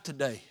run out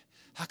today?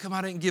 How come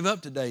I didn't give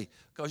up today?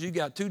 Because you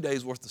got 2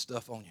 days worth of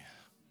stuff on you.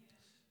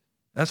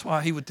 That's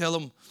why he would tell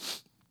them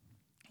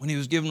when he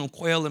was giving them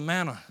quail and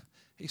manna,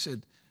 he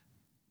said,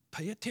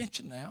 pay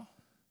attention now.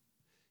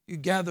 You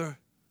gather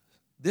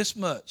this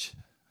much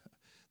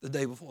the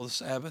day before the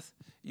Sabbath.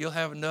 You'll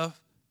have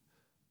enough.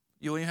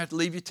 You won't even have to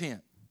leave your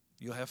tent.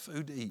 You'll have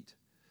food to eat.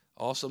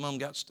 All some of them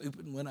got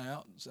stupid and went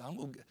out and said, I'm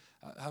going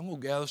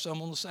to gather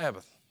some on the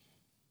Sabbath.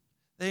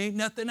 There ain't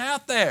nothing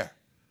out there.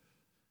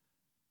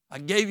 I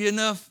gave you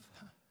enough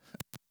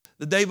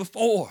the day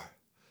before.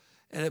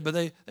 But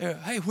they're,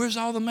 hey, where's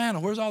all the manna?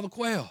 Where's all the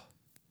quail?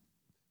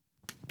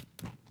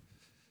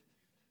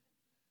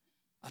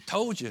 I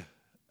told you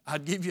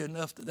I'd give you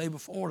enough the day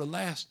before to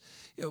last.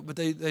 But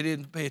they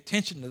didn't pay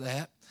attention to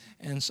that.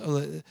 And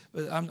so,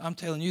 but I'm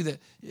telling you that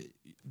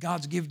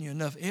God's giving you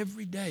enough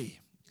every day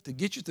to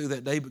get you through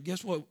that day. But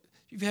guess what?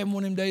 If you've had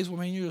one of them days where,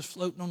 man, you're just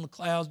floating on the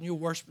clouds and you're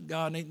worshiping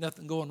God and ain't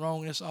nothing going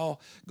wrong and it's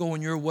all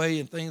going your way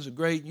and things are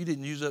great and you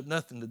didn't use up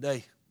nothing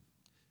today.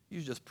 You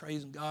was just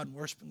praising God and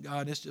worshiping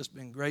God and it's just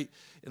been great.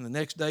 And the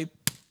next day,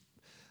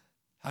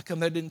 how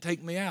come that didn't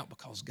take me out?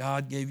 Because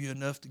God gave you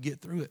enough to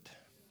get through it.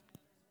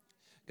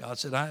 God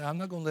said, I'm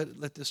not going to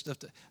let this stuff,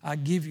 I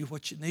give you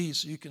what you need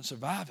so you can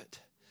survive it.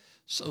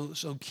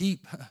 So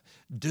keep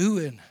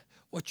doing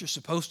what you're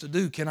supposed to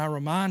do. Can I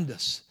remind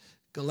us?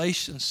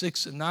 Galatians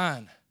 6 and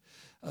 9.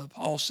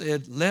 Paul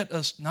said, let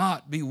us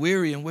not be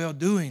weary in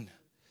well-doing,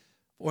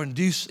 for in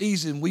due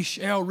season we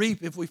shall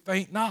reap if we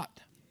faint not.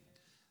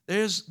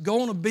 There's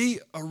going to be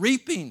a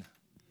reaping.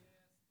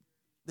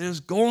 There's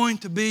going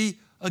to be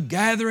a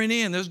gathering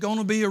in. There's going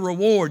to be a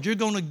reward. You're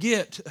going to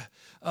get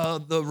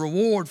the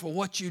reward for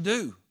what you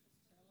do.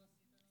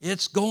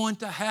 It's going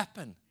to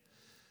happen.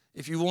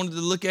 If you wanted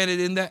to look at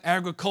it in that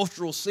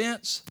agricultural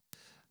sense,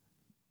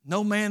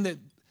 no man that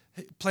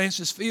plants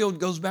his field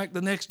goes back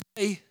the next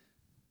day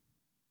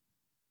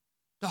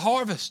to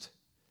harvest.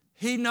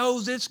 He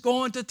knows it's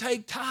going to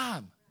take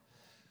time.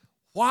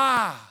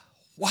 Why?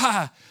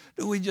 Why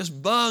do we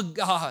just bug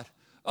God?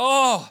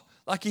 Oh,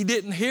 like he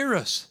didn't hear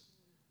us.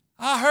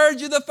 I heard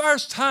you the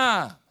first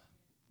time.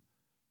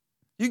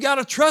 You got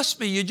to trust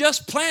me. You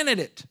just planted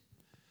it.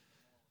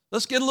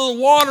 Let's get a little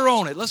water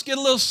on it. Let's get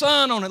a little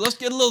sun on it. Let's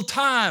get a little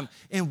time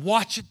and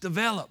watch it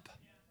develop.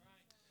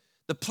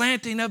 The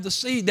planting of the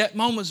seed, that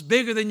moment's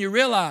bigger than you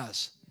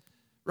realize.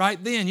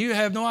 Right then, you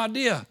have no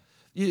idea.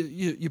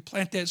 You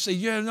plant that seed,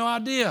 you have no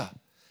idea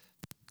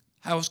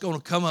how it's going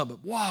to come up.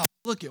 But wow,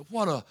 look at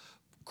what a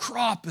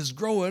crop is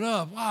growing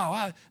up.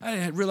 Wow, I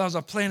didn't realize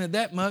I planted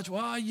that much.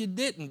 Well, you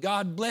didn't.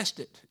 God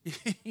blessed it.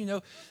 You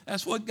know,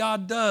 that's what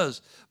God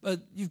does. But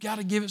you've got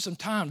to give it some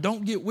time.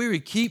 Don't get weary.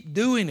 Keep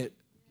doing it.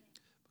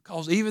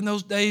 Because even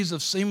those days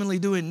of seemingly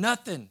doing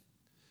nothing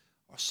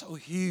are so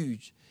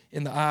huge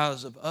in the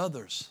eyes of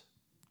others.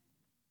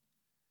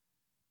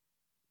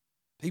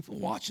 People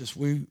watch us.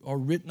 We are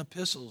written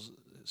epistles,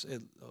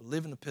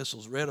 living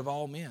epistles read of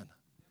all men.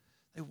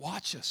 They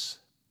watch us.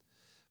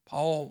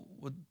 Paul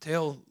would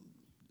tell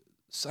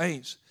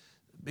saints,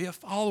 be a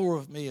follower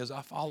of me as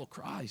I follow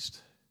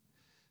Christ.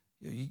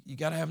 You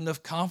got to have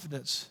enough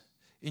confidence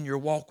in your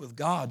walk with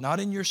God, not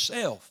in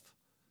yourself,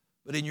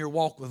 but in your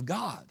walk with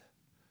God,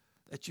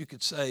 that you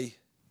could say,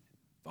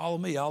 follow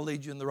me, I'll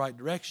lead you in the right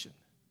direction.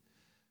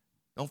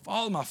 Don't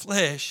follow my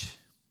flesh.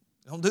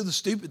 Don't do the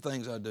stupid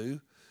things I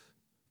do.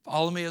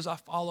 Follow me as I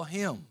follow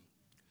him.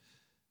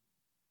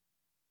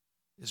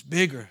 It's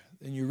bigger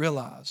than you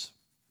realize.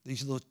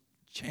 These little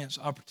chance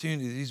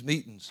opportunities, these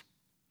meetings.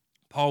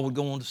 Paul would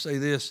go on to say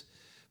this,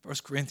 1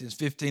 Corinthians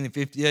 15 and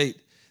 58,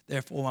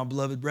 therefore, my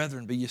beloved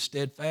brethren, be ye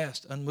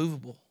steadfast,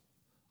 unmovable,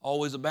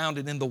 always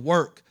abounding in the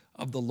work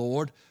of the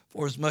Lord,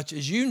 for as much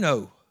as you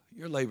know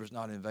your labor is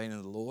not in vain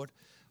in the Lord.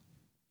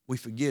 We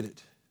forget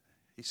it.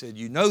 He said,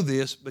 you know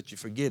this, but you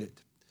forget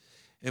it.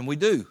 And we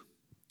do.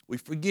 We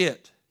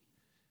forget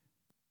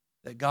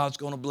that God's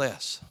going to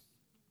bless.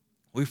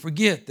 We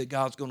forget that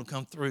God's going to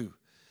come through.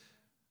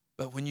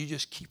 But when you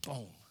just keep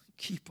on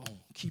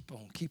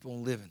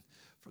living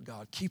for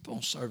God, keep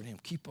on serving him,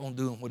 keep on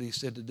doing what he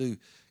said to do,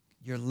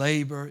 your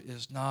labor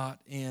is not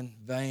in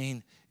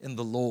vain in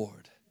the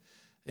Lord.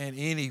 And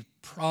any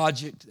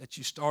project that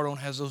you start on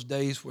has those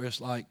days where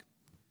it's like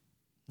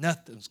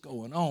nothing's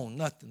going on,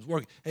 nothing's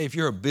working. Hey, if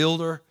you're a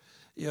builder,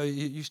 you know,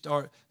 you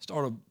start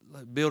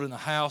building a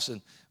house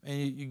and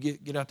you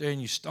get out there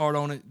and you start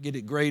on it, get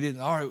it graded.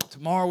 And all right,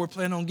 tomorrow we're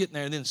planning on getting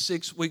there. And then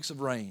 6 weeks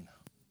of rain.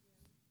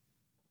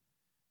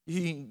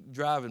 You ain't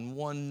driving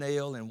one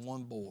nail and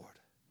one board.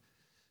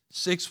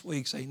 6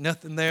 weeks, ain't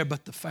nothing there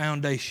but the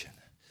foundation.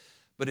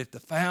 But if the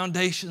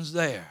foundation's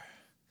there,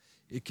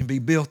 it can be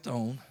built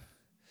on.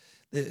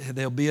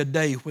 There'll be a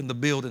day when the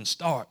building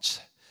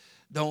starts.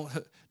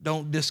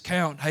 Don't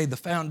discount, hey, the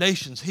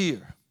foundation's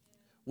here.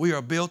 We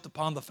are built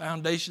upon the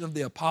foundation of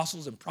the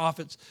apostles and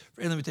prophets.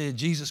 Friend, let me tell you,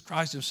 Jesus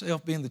Christ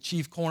himself being the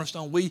chief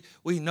cornerstone,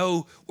 we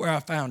know where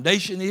our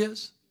foundation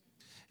is.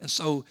 And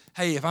so,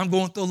 hey, if I'm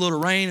going through a little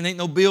rain and ain't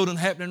no building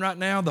happening right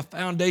now, the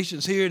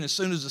foundation's here, and as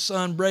soon as the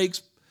sun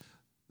breaks,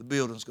 the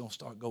building's going to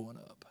start going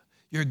up.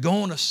 You're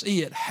going to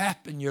see it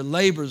happen. Your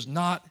labor's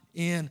not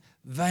in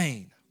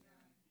vain.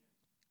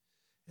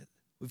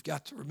 We've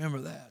got to remember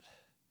that.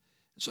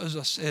 So as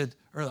I said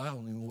earlier, I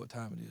don't even know what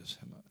time it is.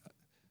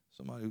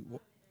 Somebody,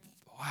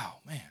 wow,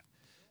 man,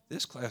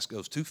 this class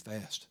goes too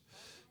fast.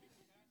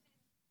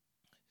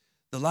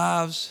 The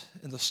lives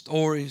and the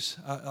stories,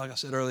 like I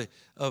said earlier,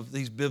 of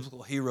these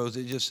biblical heroes,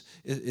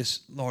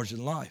 it's larger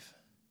than life.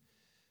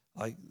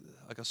 Like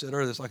I said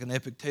earlier, it's like an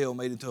epic tale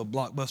made into a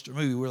blockbuster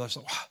movie. We're like,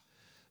 wow.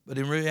 But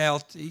in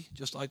reality,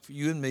 just like for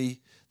you and me,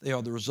 they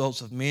are the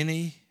results of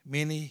many,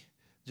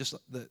 just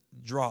like the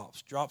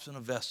drops in a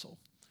vessel.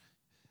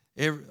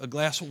 A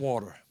glass of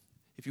water,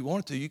 if you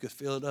wanted to, you could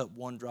fill it up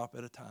one drop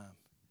at a time.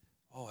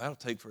 Oh, that'll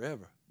take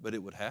forever, but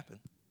it would happen.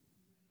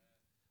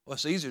 Well,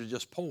 it's easier to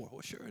just pour.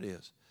 Well, sure it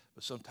is.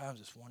 But sometimes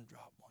it's one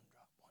drop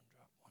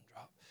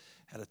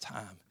at a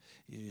time.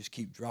 You just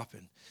keep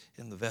dropping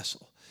in the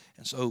vessel.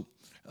 And so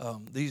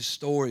these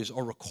stories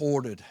are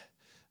recorded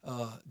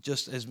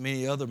just as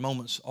many other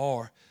moments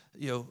are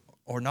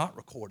not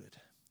recorded.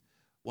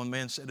 One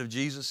man said of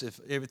Jesus, if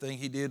everything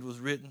he did was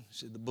written, he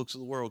said the books of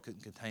the world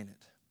couldn't contain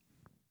it.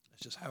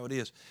 That's just how it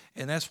is.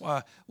 And that's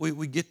why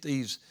we get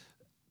these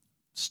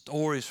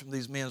stories from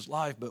these men's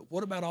life. But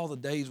what about all the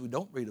days we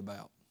don't read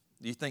about?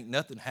 Do you think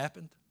nothing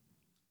happened?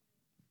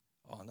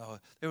 Oh, no.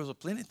 There was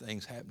plenty of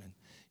things happening.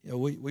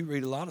 We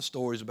read a lot of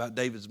stories about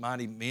David's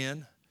mighty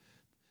men.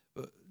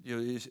 But,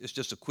 it's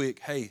just a quick,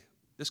 hey,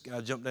 this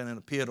guy jumped down in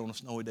a pit on a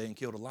snowy day and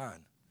killed a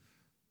lion.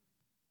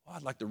 Well,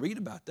 I'd like to read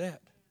about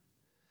that.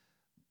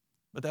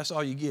 But that's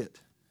all you get.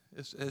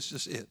 It's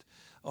just it.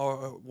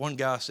 Or one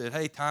guy said,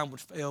 hey, time would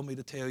fail me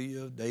to tell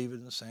you of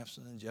David and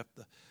Samson and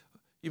Jephthah.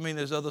 You mean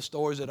there's other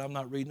stories that I'm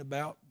not reading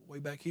about way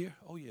back here?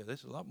 Oh, yeah,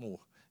 there's a lot more.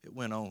 It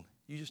went on.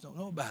 You just don't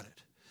know about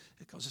it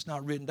because it's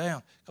not written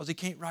down, because he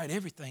can't write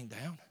everything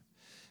down.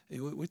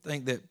 We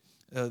think that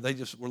they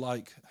just were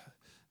like,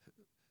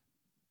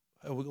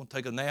 hey, we're going to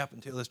take a nap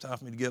until it's time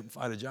for me to get up and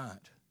fight a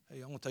giant.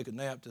 Hey, I'm going to take a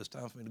nap until it's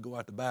time for me to go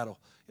out to battle.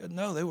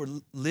 No, they were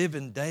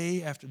living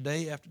day after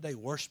day after day,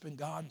 worshiping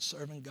God and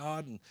serving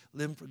God and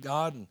living for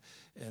God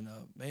and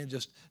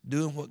just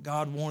doing what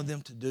God wanted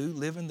them to do,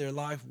 living their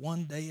life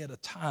one day at a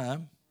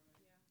time,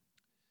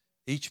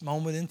 each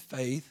moment in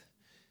faith.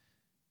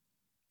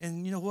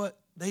 And you know what?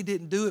 They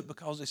didn't do it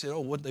because they said,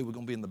 oh, one day we're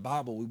going to be in the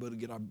Bible. We better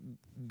get our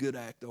good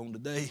act on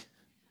today.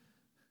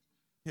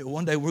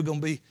 One day I'm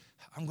going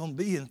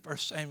to be in 1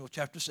 Samuel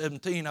chapter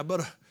 17. I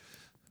better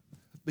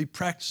be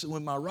practicing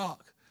with my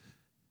rock.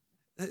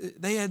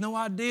 They had no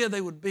idea they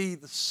would be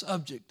the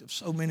subject of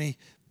so many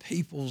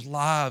people's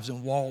lives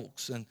and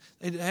walks. And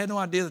they had no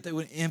idea that they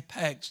would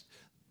impact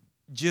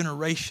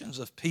generations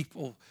of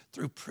people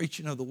through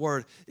preaching of the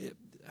word.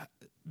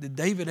 Did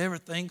David ever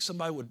think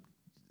somebody would,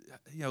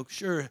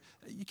 sure,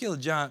 you kill a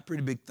giant,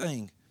 pretty big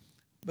thing.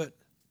 But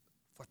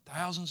for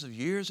thousands of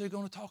years they're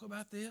going to talk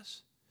about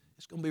this.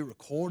 It's going to be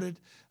recorded.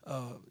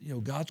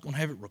 God's going to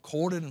have it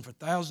recorded. And for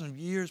thousands of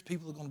years,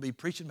 people are going to be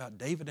preaching about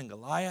David and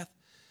Goliath.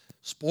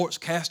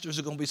 Sportscasters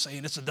are going to be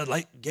saying it's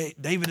a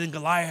David and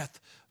Goliath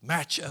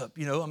matchup.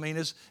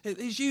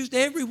 It's used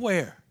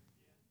everywhere.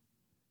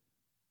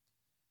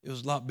 It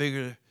was a lot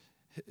bigger.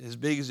 As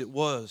big as it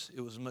was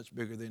much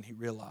bigger than he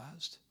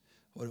realized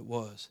what it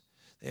was.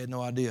 They had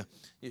no idea.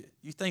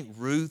 You think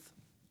Ruth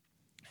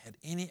had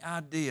any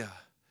idea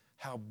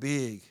how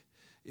big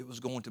it was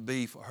going to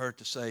be for her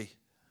to say,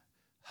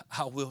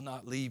 I will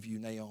not leave you,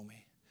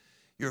 Naomi.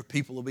 Your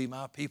people will be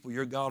my people.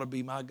 Your God will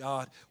be my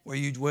God. Where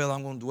you dwell,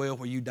 I'm going to dwell.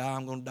 Where you die,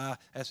 I'm going to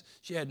die.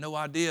 She had no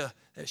idea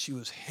that she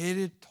was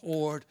headed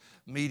toward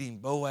meeting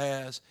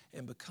Boaz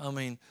and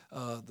becoming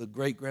the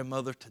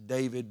great-grandmother to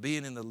David,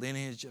 being in the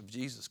lineage of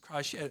Jesus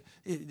Christ.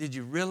 Did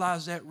you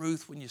realize that,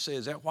 Ruth, when you said,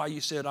 is that why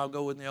you said I'll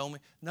go with Naomi?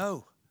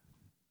 No.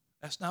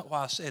 That's not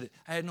why I said it.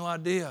 I had no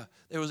idea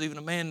there was even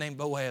a man named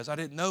Boaz. I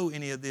didn't know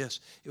any of this.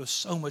 It was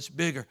so much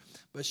bigger.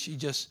 But she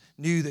just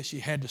knew that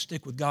she had to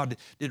stick with God.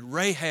 Did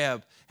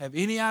Rahab have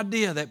any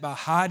idea that by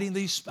hiding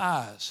these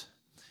spies,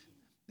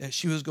 that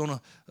she was going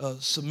to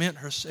cement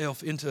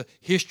herself into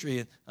history,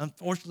 and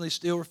unfortunately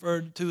still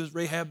referred to as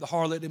Rahab the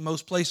harlot in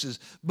most places?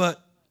 But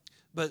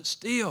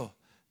still,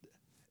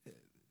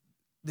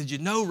 did you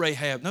know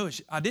Rahab? No,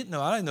 I didn't know.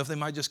 I didn't know if they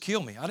might just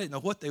kill me. I didn't know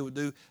what they would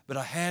do, but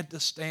I had to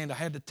stand. I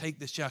had to take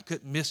this chance. I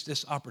couldn't miss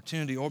this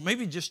opportunity. Or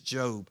maybe just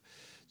Job.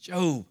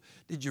 Job,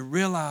 did you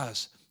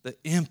realize the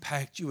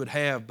impact you would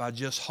have by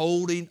just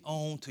holding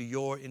on to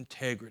your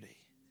integrity?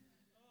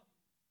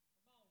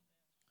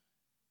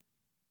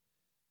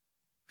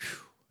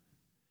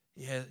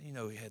 He had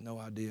no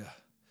idea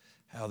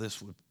how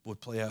this would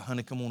play out.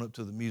 Honey, come on up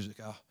to the music.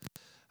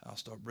 I'll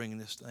start bringing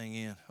this thing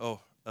in. Oh,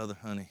 other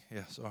honey.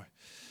 Yeah, sorry.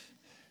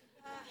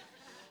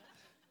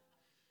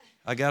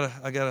 I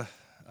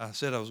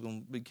said I was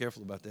going to be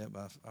careful about that,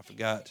 but I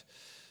forgot.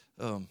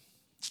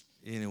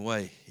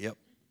 Anyway, yep.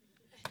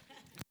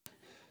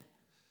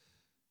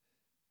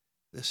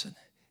 Listen,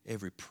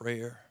 every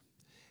prayer,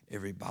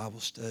 every Bible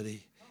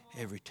study,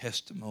 every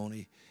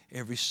testimony,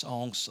 every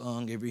song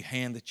sung, every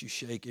hand that you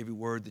shake, every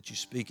word that you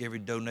speak, every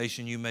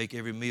donation you make,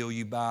 every meal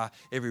you buy,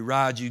 every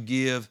ride you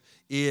give,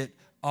 it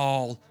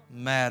all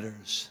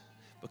matters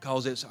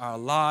because it's our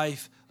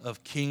life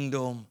of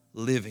kingdom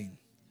living.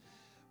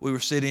 We were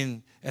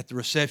sitting at the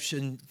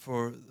reception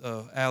for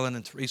Alan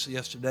and Teresa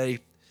yesterday,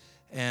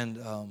 and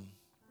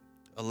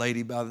a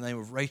lady by the name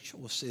of Rachel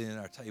was sitting at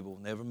our table.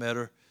 Never met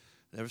her,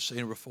 never seen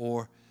her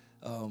before.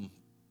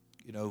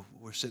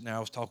 We're sitting there. I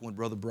was talking with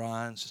Brother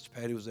Brian. Sister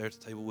Patty was there at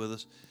the table with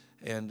us,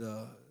 and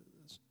a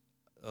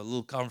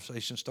little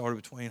conversation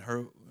started between her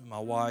and my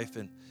wife,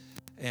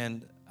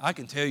 And I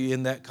can tell you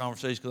in that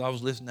conversation, because I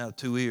was listening out of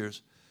 2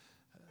 ears,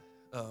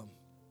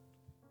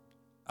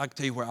 I can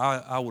tell you where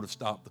I would have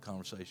stopped the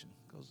conversation,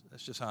 because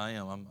that's just how I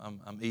am.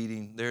 I'm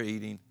eating, they're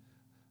eating.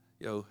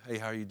 Hey,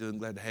 how are you doing?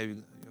 Glad to have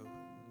you.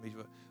 Meet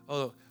you.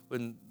 Oh,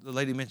 when the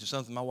lady mentioned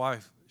something, my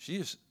wife,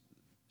 she's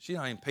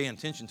not even paying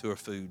attention to her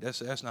food.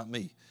 That's not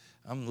me.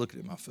 I'm looking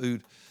at my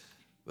food,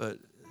 but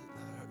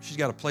she's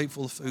got a plate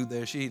full of food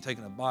there. She ain't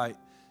taking a bite.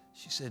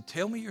 She said,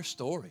 "Tell me your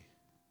story."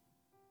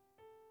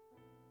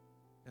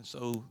 And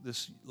so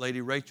this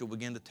lady, Rachel,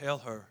 began to tell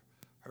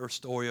her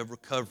story of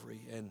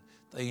recovery and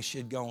things she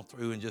had gone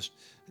through, and just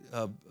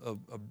a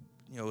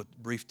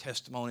brief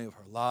testimony of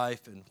her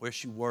life and where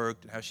she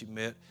worked and how she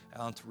met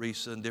Al and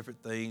Teresa and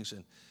different things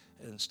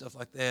and stuff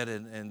like that.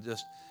 And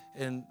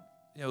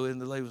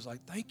the lady was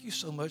like, "Thank you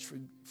so much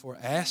for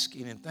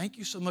asking, and thank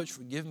you so much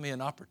for giving me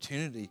an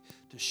opportunity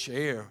to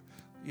share,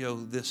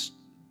 this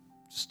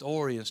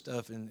story and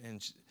stuff."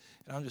 And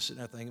I'm just sitting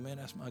there thinking, man,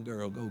 that's my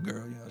girl. Go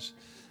girl.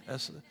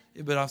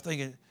 But I'm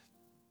thinking,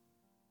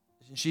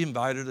 she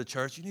invited her to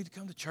church. You need to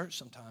come to church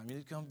sometime. You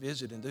need to come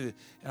visit and do it.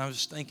 And I was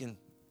just thinking,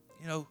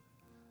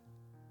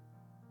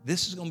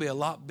 this is going to be a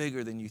lot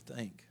bigger than you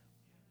think.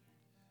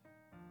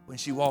 When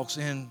she walks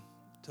in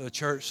to a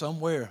church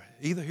somewhere,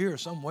 either here or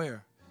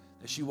somewhere,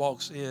 that she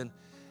walks in,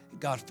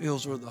 God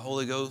fills her with the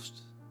Holy Ghost.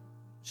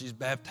 She's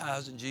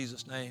baptized in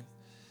Jesus' name.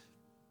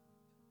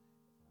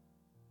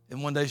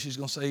 And one day she's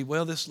going to say,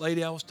 well, this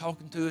lady I was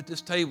talking to at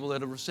this table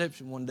at a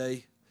reception one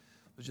day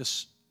was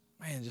just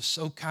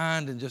so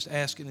kind and just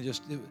asking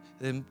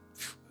and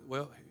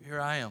well,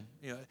 here I am.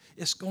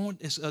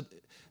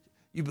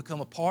 You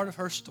become a part of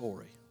her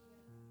story.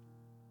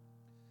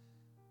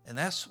 And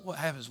that's what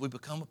happens. We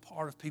become a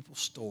part of people's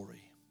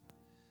story.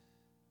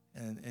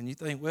 And you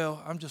think,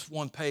 well, I'm just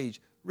one page.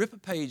 Rip a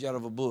page out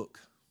of a book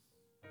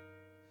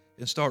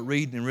and start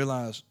reading and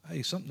realize,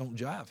 hey, something don't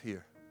jive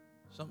here.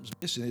 Something's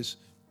missing.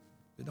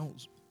 It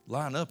don't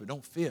line up. It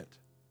don't fit.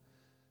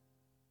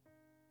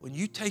 When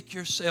you take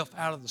yourself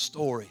out of the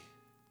story,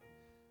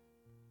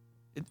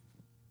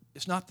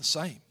 it's not the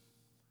same.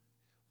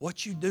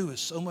 What you do is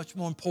so much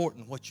more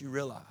important than what you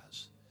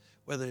realize.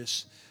 Whether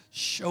it's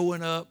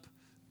showing up,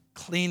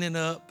 cleaning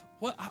up,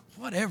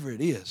 whatever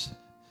it is.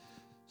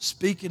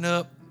 Speaking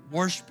up,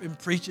 worshiping,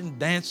 preaching,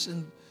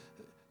 dancing.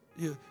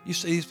 You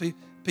see these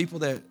people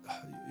that,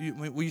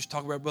 we used to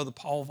talk about Brother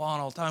Paul Vaughn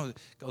all the time,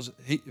 because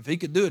if he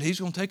could do it, he's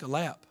going to take a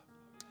lap.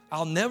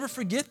 I'll never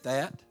forget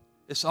that.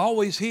 It's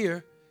always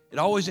here. It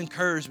always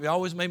encouraged me. It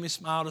always made me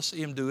smile to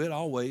see him do it,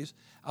 always.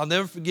 I'll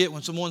never forget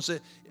when someone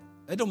said,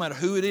 it don't matter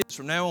who it is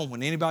from now on,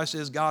 when anybody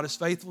says God is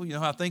faithful, you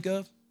know how I think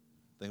of?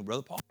 Think of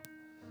Brother Paul.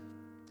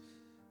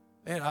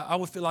 Man, I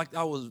would feel like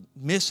I was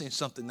missing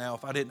something now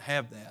if I didn't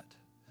have that.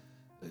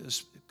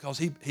 It's because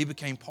he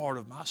became part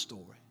of my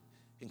story,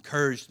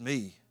 encouraged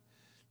me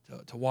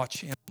to watch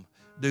him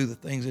do the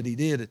things that he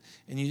did.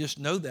 And you just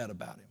know that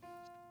about him.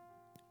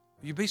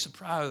 You'd be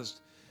surprised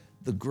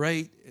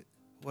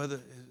whether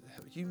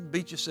you can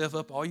beat yourself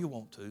up all you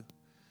want to,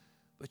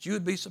 but you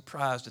would be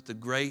surprised at the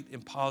great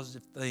and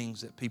positive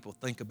things that people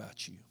think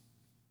about you.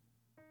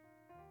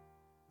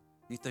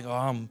 You think, oh,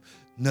 I'm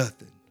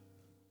nothing.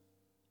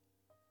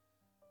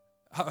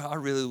 I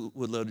really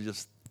would love to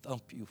just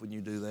thump you when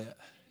you do that.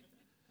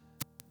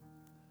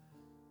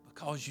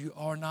 Because you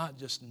are not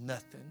just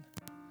nothing.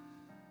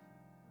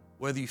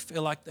 Whether you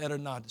feel like that or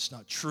not, it's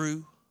not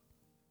true.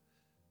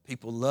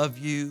 People love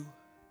you.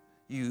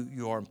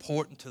 You are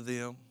important to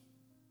them.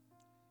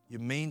 You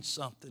mean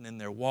something in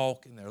their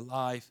walk, in their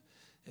life.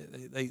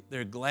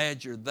 They're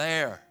glad you're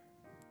there.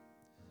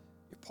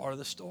 You're part of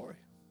the story.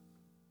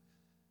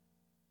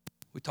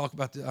 We talk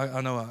about this. I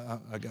know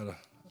I got a,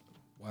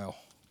 wow.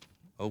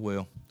 Oh,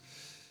 well.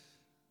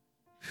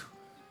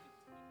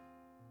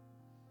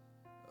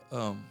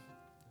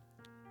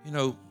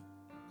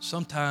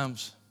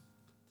 Sometimes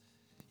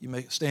you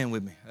may stand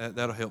with me.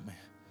 That'll help me.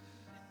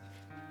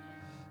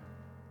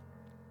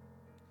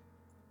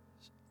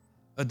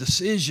 A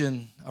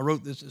decision, I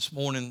wrote this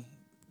morning,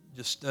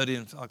 just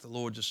studying, felt like the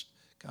Lord just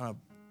kind of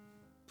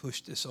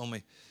pushed this on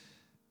me.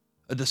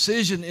 A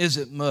decision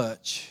isn't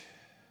much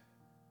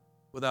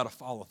without a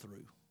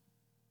follow-through.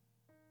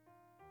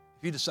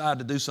 If you decide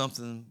to do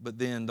something but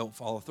then don't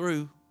follow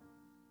through,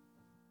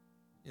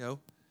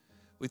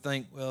 we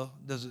think, well,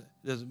 does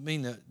it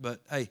mean that?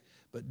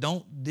 But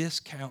don't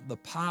discount the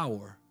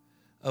power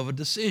of a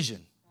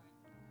decision,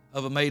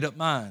 of a made-up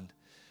mind.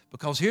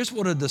 Because here's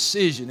what a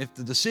decision, if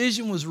the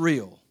decision was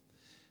real,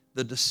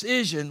 the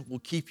decision will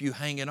keep you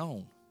hanging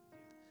on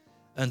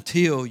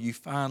until you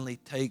finally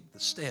take the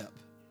step.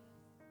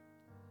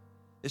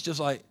 It's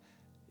just like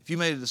if you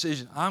made a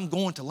decision, I'm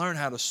going to learn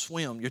how to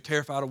swim. You're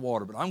terrified of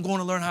water, but I'm going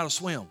to learn how to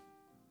swim.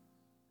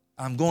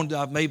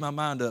 I've made my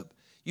mind up.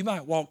 You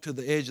might walk to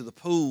the edge of the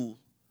pool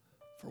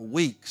for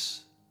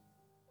weeks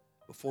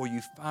before you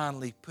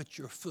finally put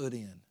your foot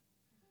in.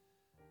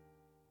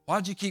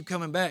 Why'd you keep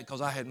coming back?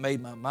 Because I had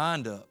made my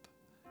mind up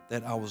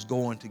that I was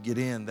going to get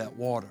in that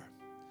water.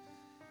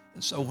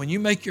 And so when you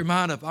make your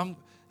mind up,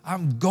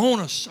 I'm going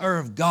to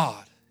serve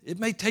God. It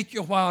may take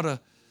you a while to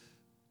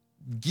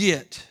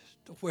get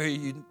to where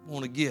you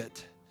want to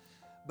get,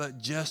 but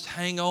just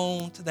hang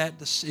on to that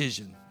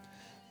decision,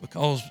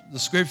 because the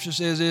scripture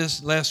says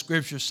this, last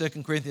scripture,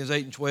 2 Corinthians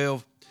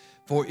 8:12,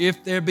 for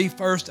if there be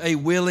first a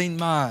willing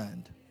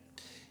mind,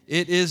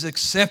 it is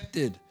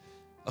accepted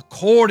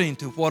according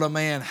to what a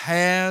man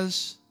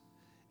has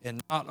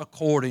and not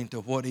according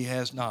to what he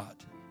has not.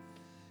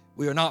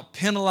 We are not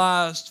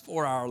penalized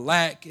for our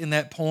lack in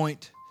that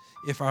point.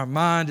 If our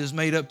mind is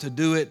made up to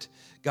do it,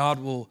 God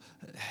will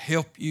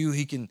help you.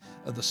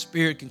 The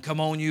Spirit can come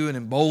on you and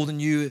embolden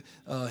you.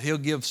 He'll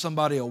give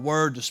somebody a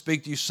word to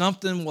speak to you.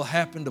 Something will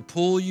happen to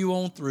pull you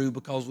on through,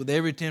 because with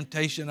every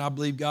temptation, I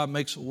believe God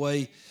makes a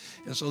way.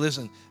 And so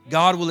listen,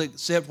 God will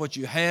accept what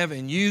you have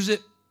and use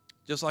it,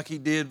 just like He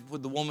did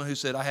with the woman who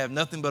said, I have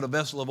nothing but a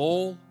vessel of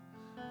oil,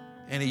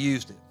 and He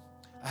used it.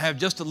 I have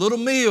just a little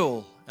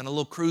meal and a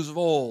little cruse of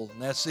oil,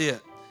 and that's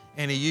it,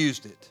 and He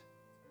used it.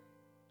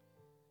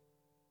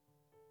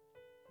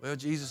 Well,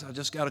 Jesus, I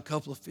just got a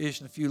couple of fish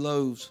and a few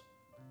loaves,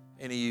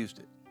 and He used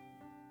it.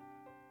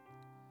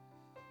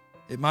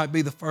 It might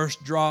be the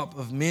first drop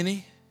of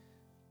many,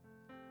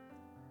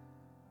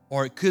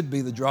 or it could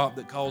be the drop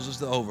that causes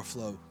the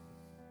overflow.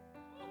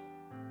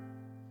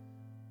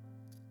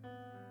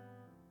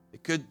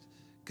 It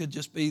could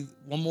just be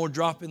one more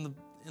drop in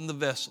the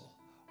vessel,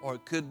 or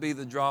it could be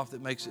the drop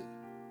that makes it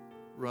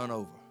run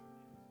over.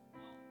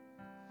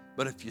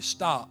 But if you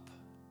stop,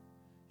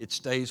 it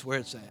stays where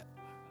it's at.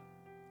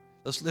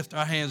 Let's lift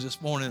our hands this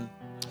morning.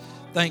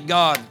 Thank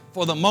God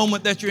for the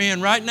moment that you're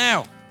in right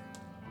now.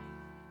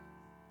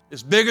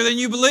 It's bigger than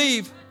you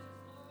believe.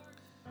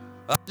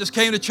 I just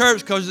came to church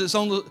because it's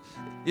on the,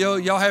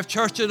 y'all have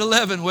church at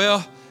 11.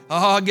 Well,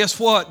 guess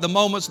what? The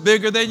moment's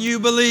bigger than you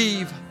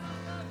believe.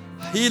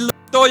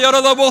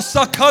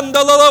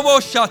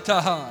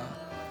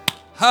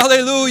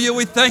 Hallelujah.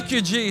 We thank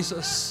you,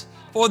 Jesus,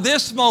 for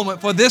this moment,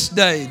 for this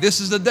day.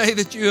 This is the day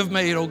that you have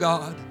made, oh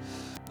God.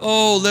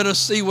 Oh, let us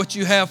see what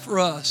you have for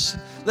us.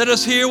 Let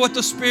us hear what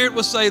the Spirit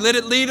will say. Let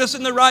it lead us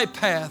in the right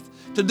path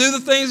to do the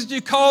things that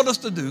you called us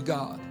to do,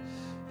 God.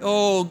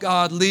 Oh,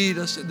 God, lead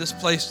us in this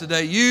place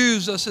today.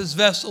 Use us as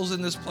vessels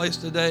in this place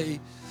today.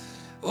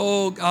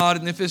 Oh, God,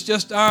 and if it's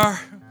just our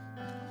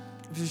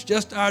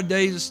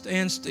day to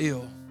stand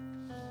still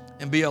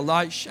and be a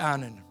light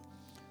shining,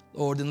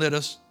 Lord, then let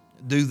us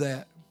do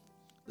that.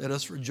 Let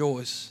us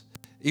rejoice.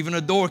 Even a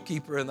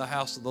doorkeeper in the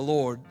house of the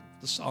Lord,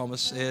 the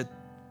psalmist said.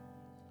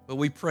 But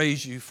we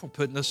praise you for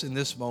putting us in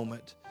this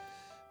moment.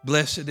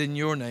 Blessed in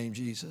your name,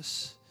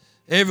 Jesus.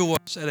 Everyone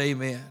said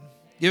amen.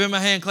 Give him a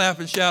hand clap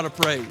and shout of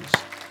praise.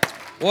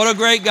 What a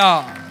great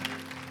God.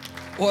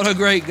 What a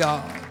great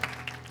God.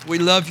 We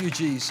love you,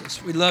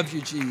 Jesus. We love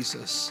you,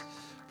 Jesus.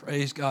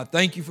 Praise God.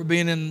 Thank you for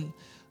being in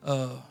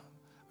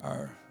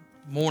our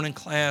morning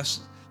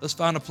class. Let's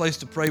find a place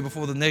to pray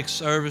before the next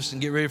service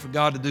and get ready for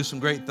God to do some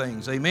great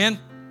things. Amen.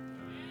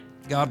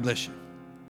 God bless you.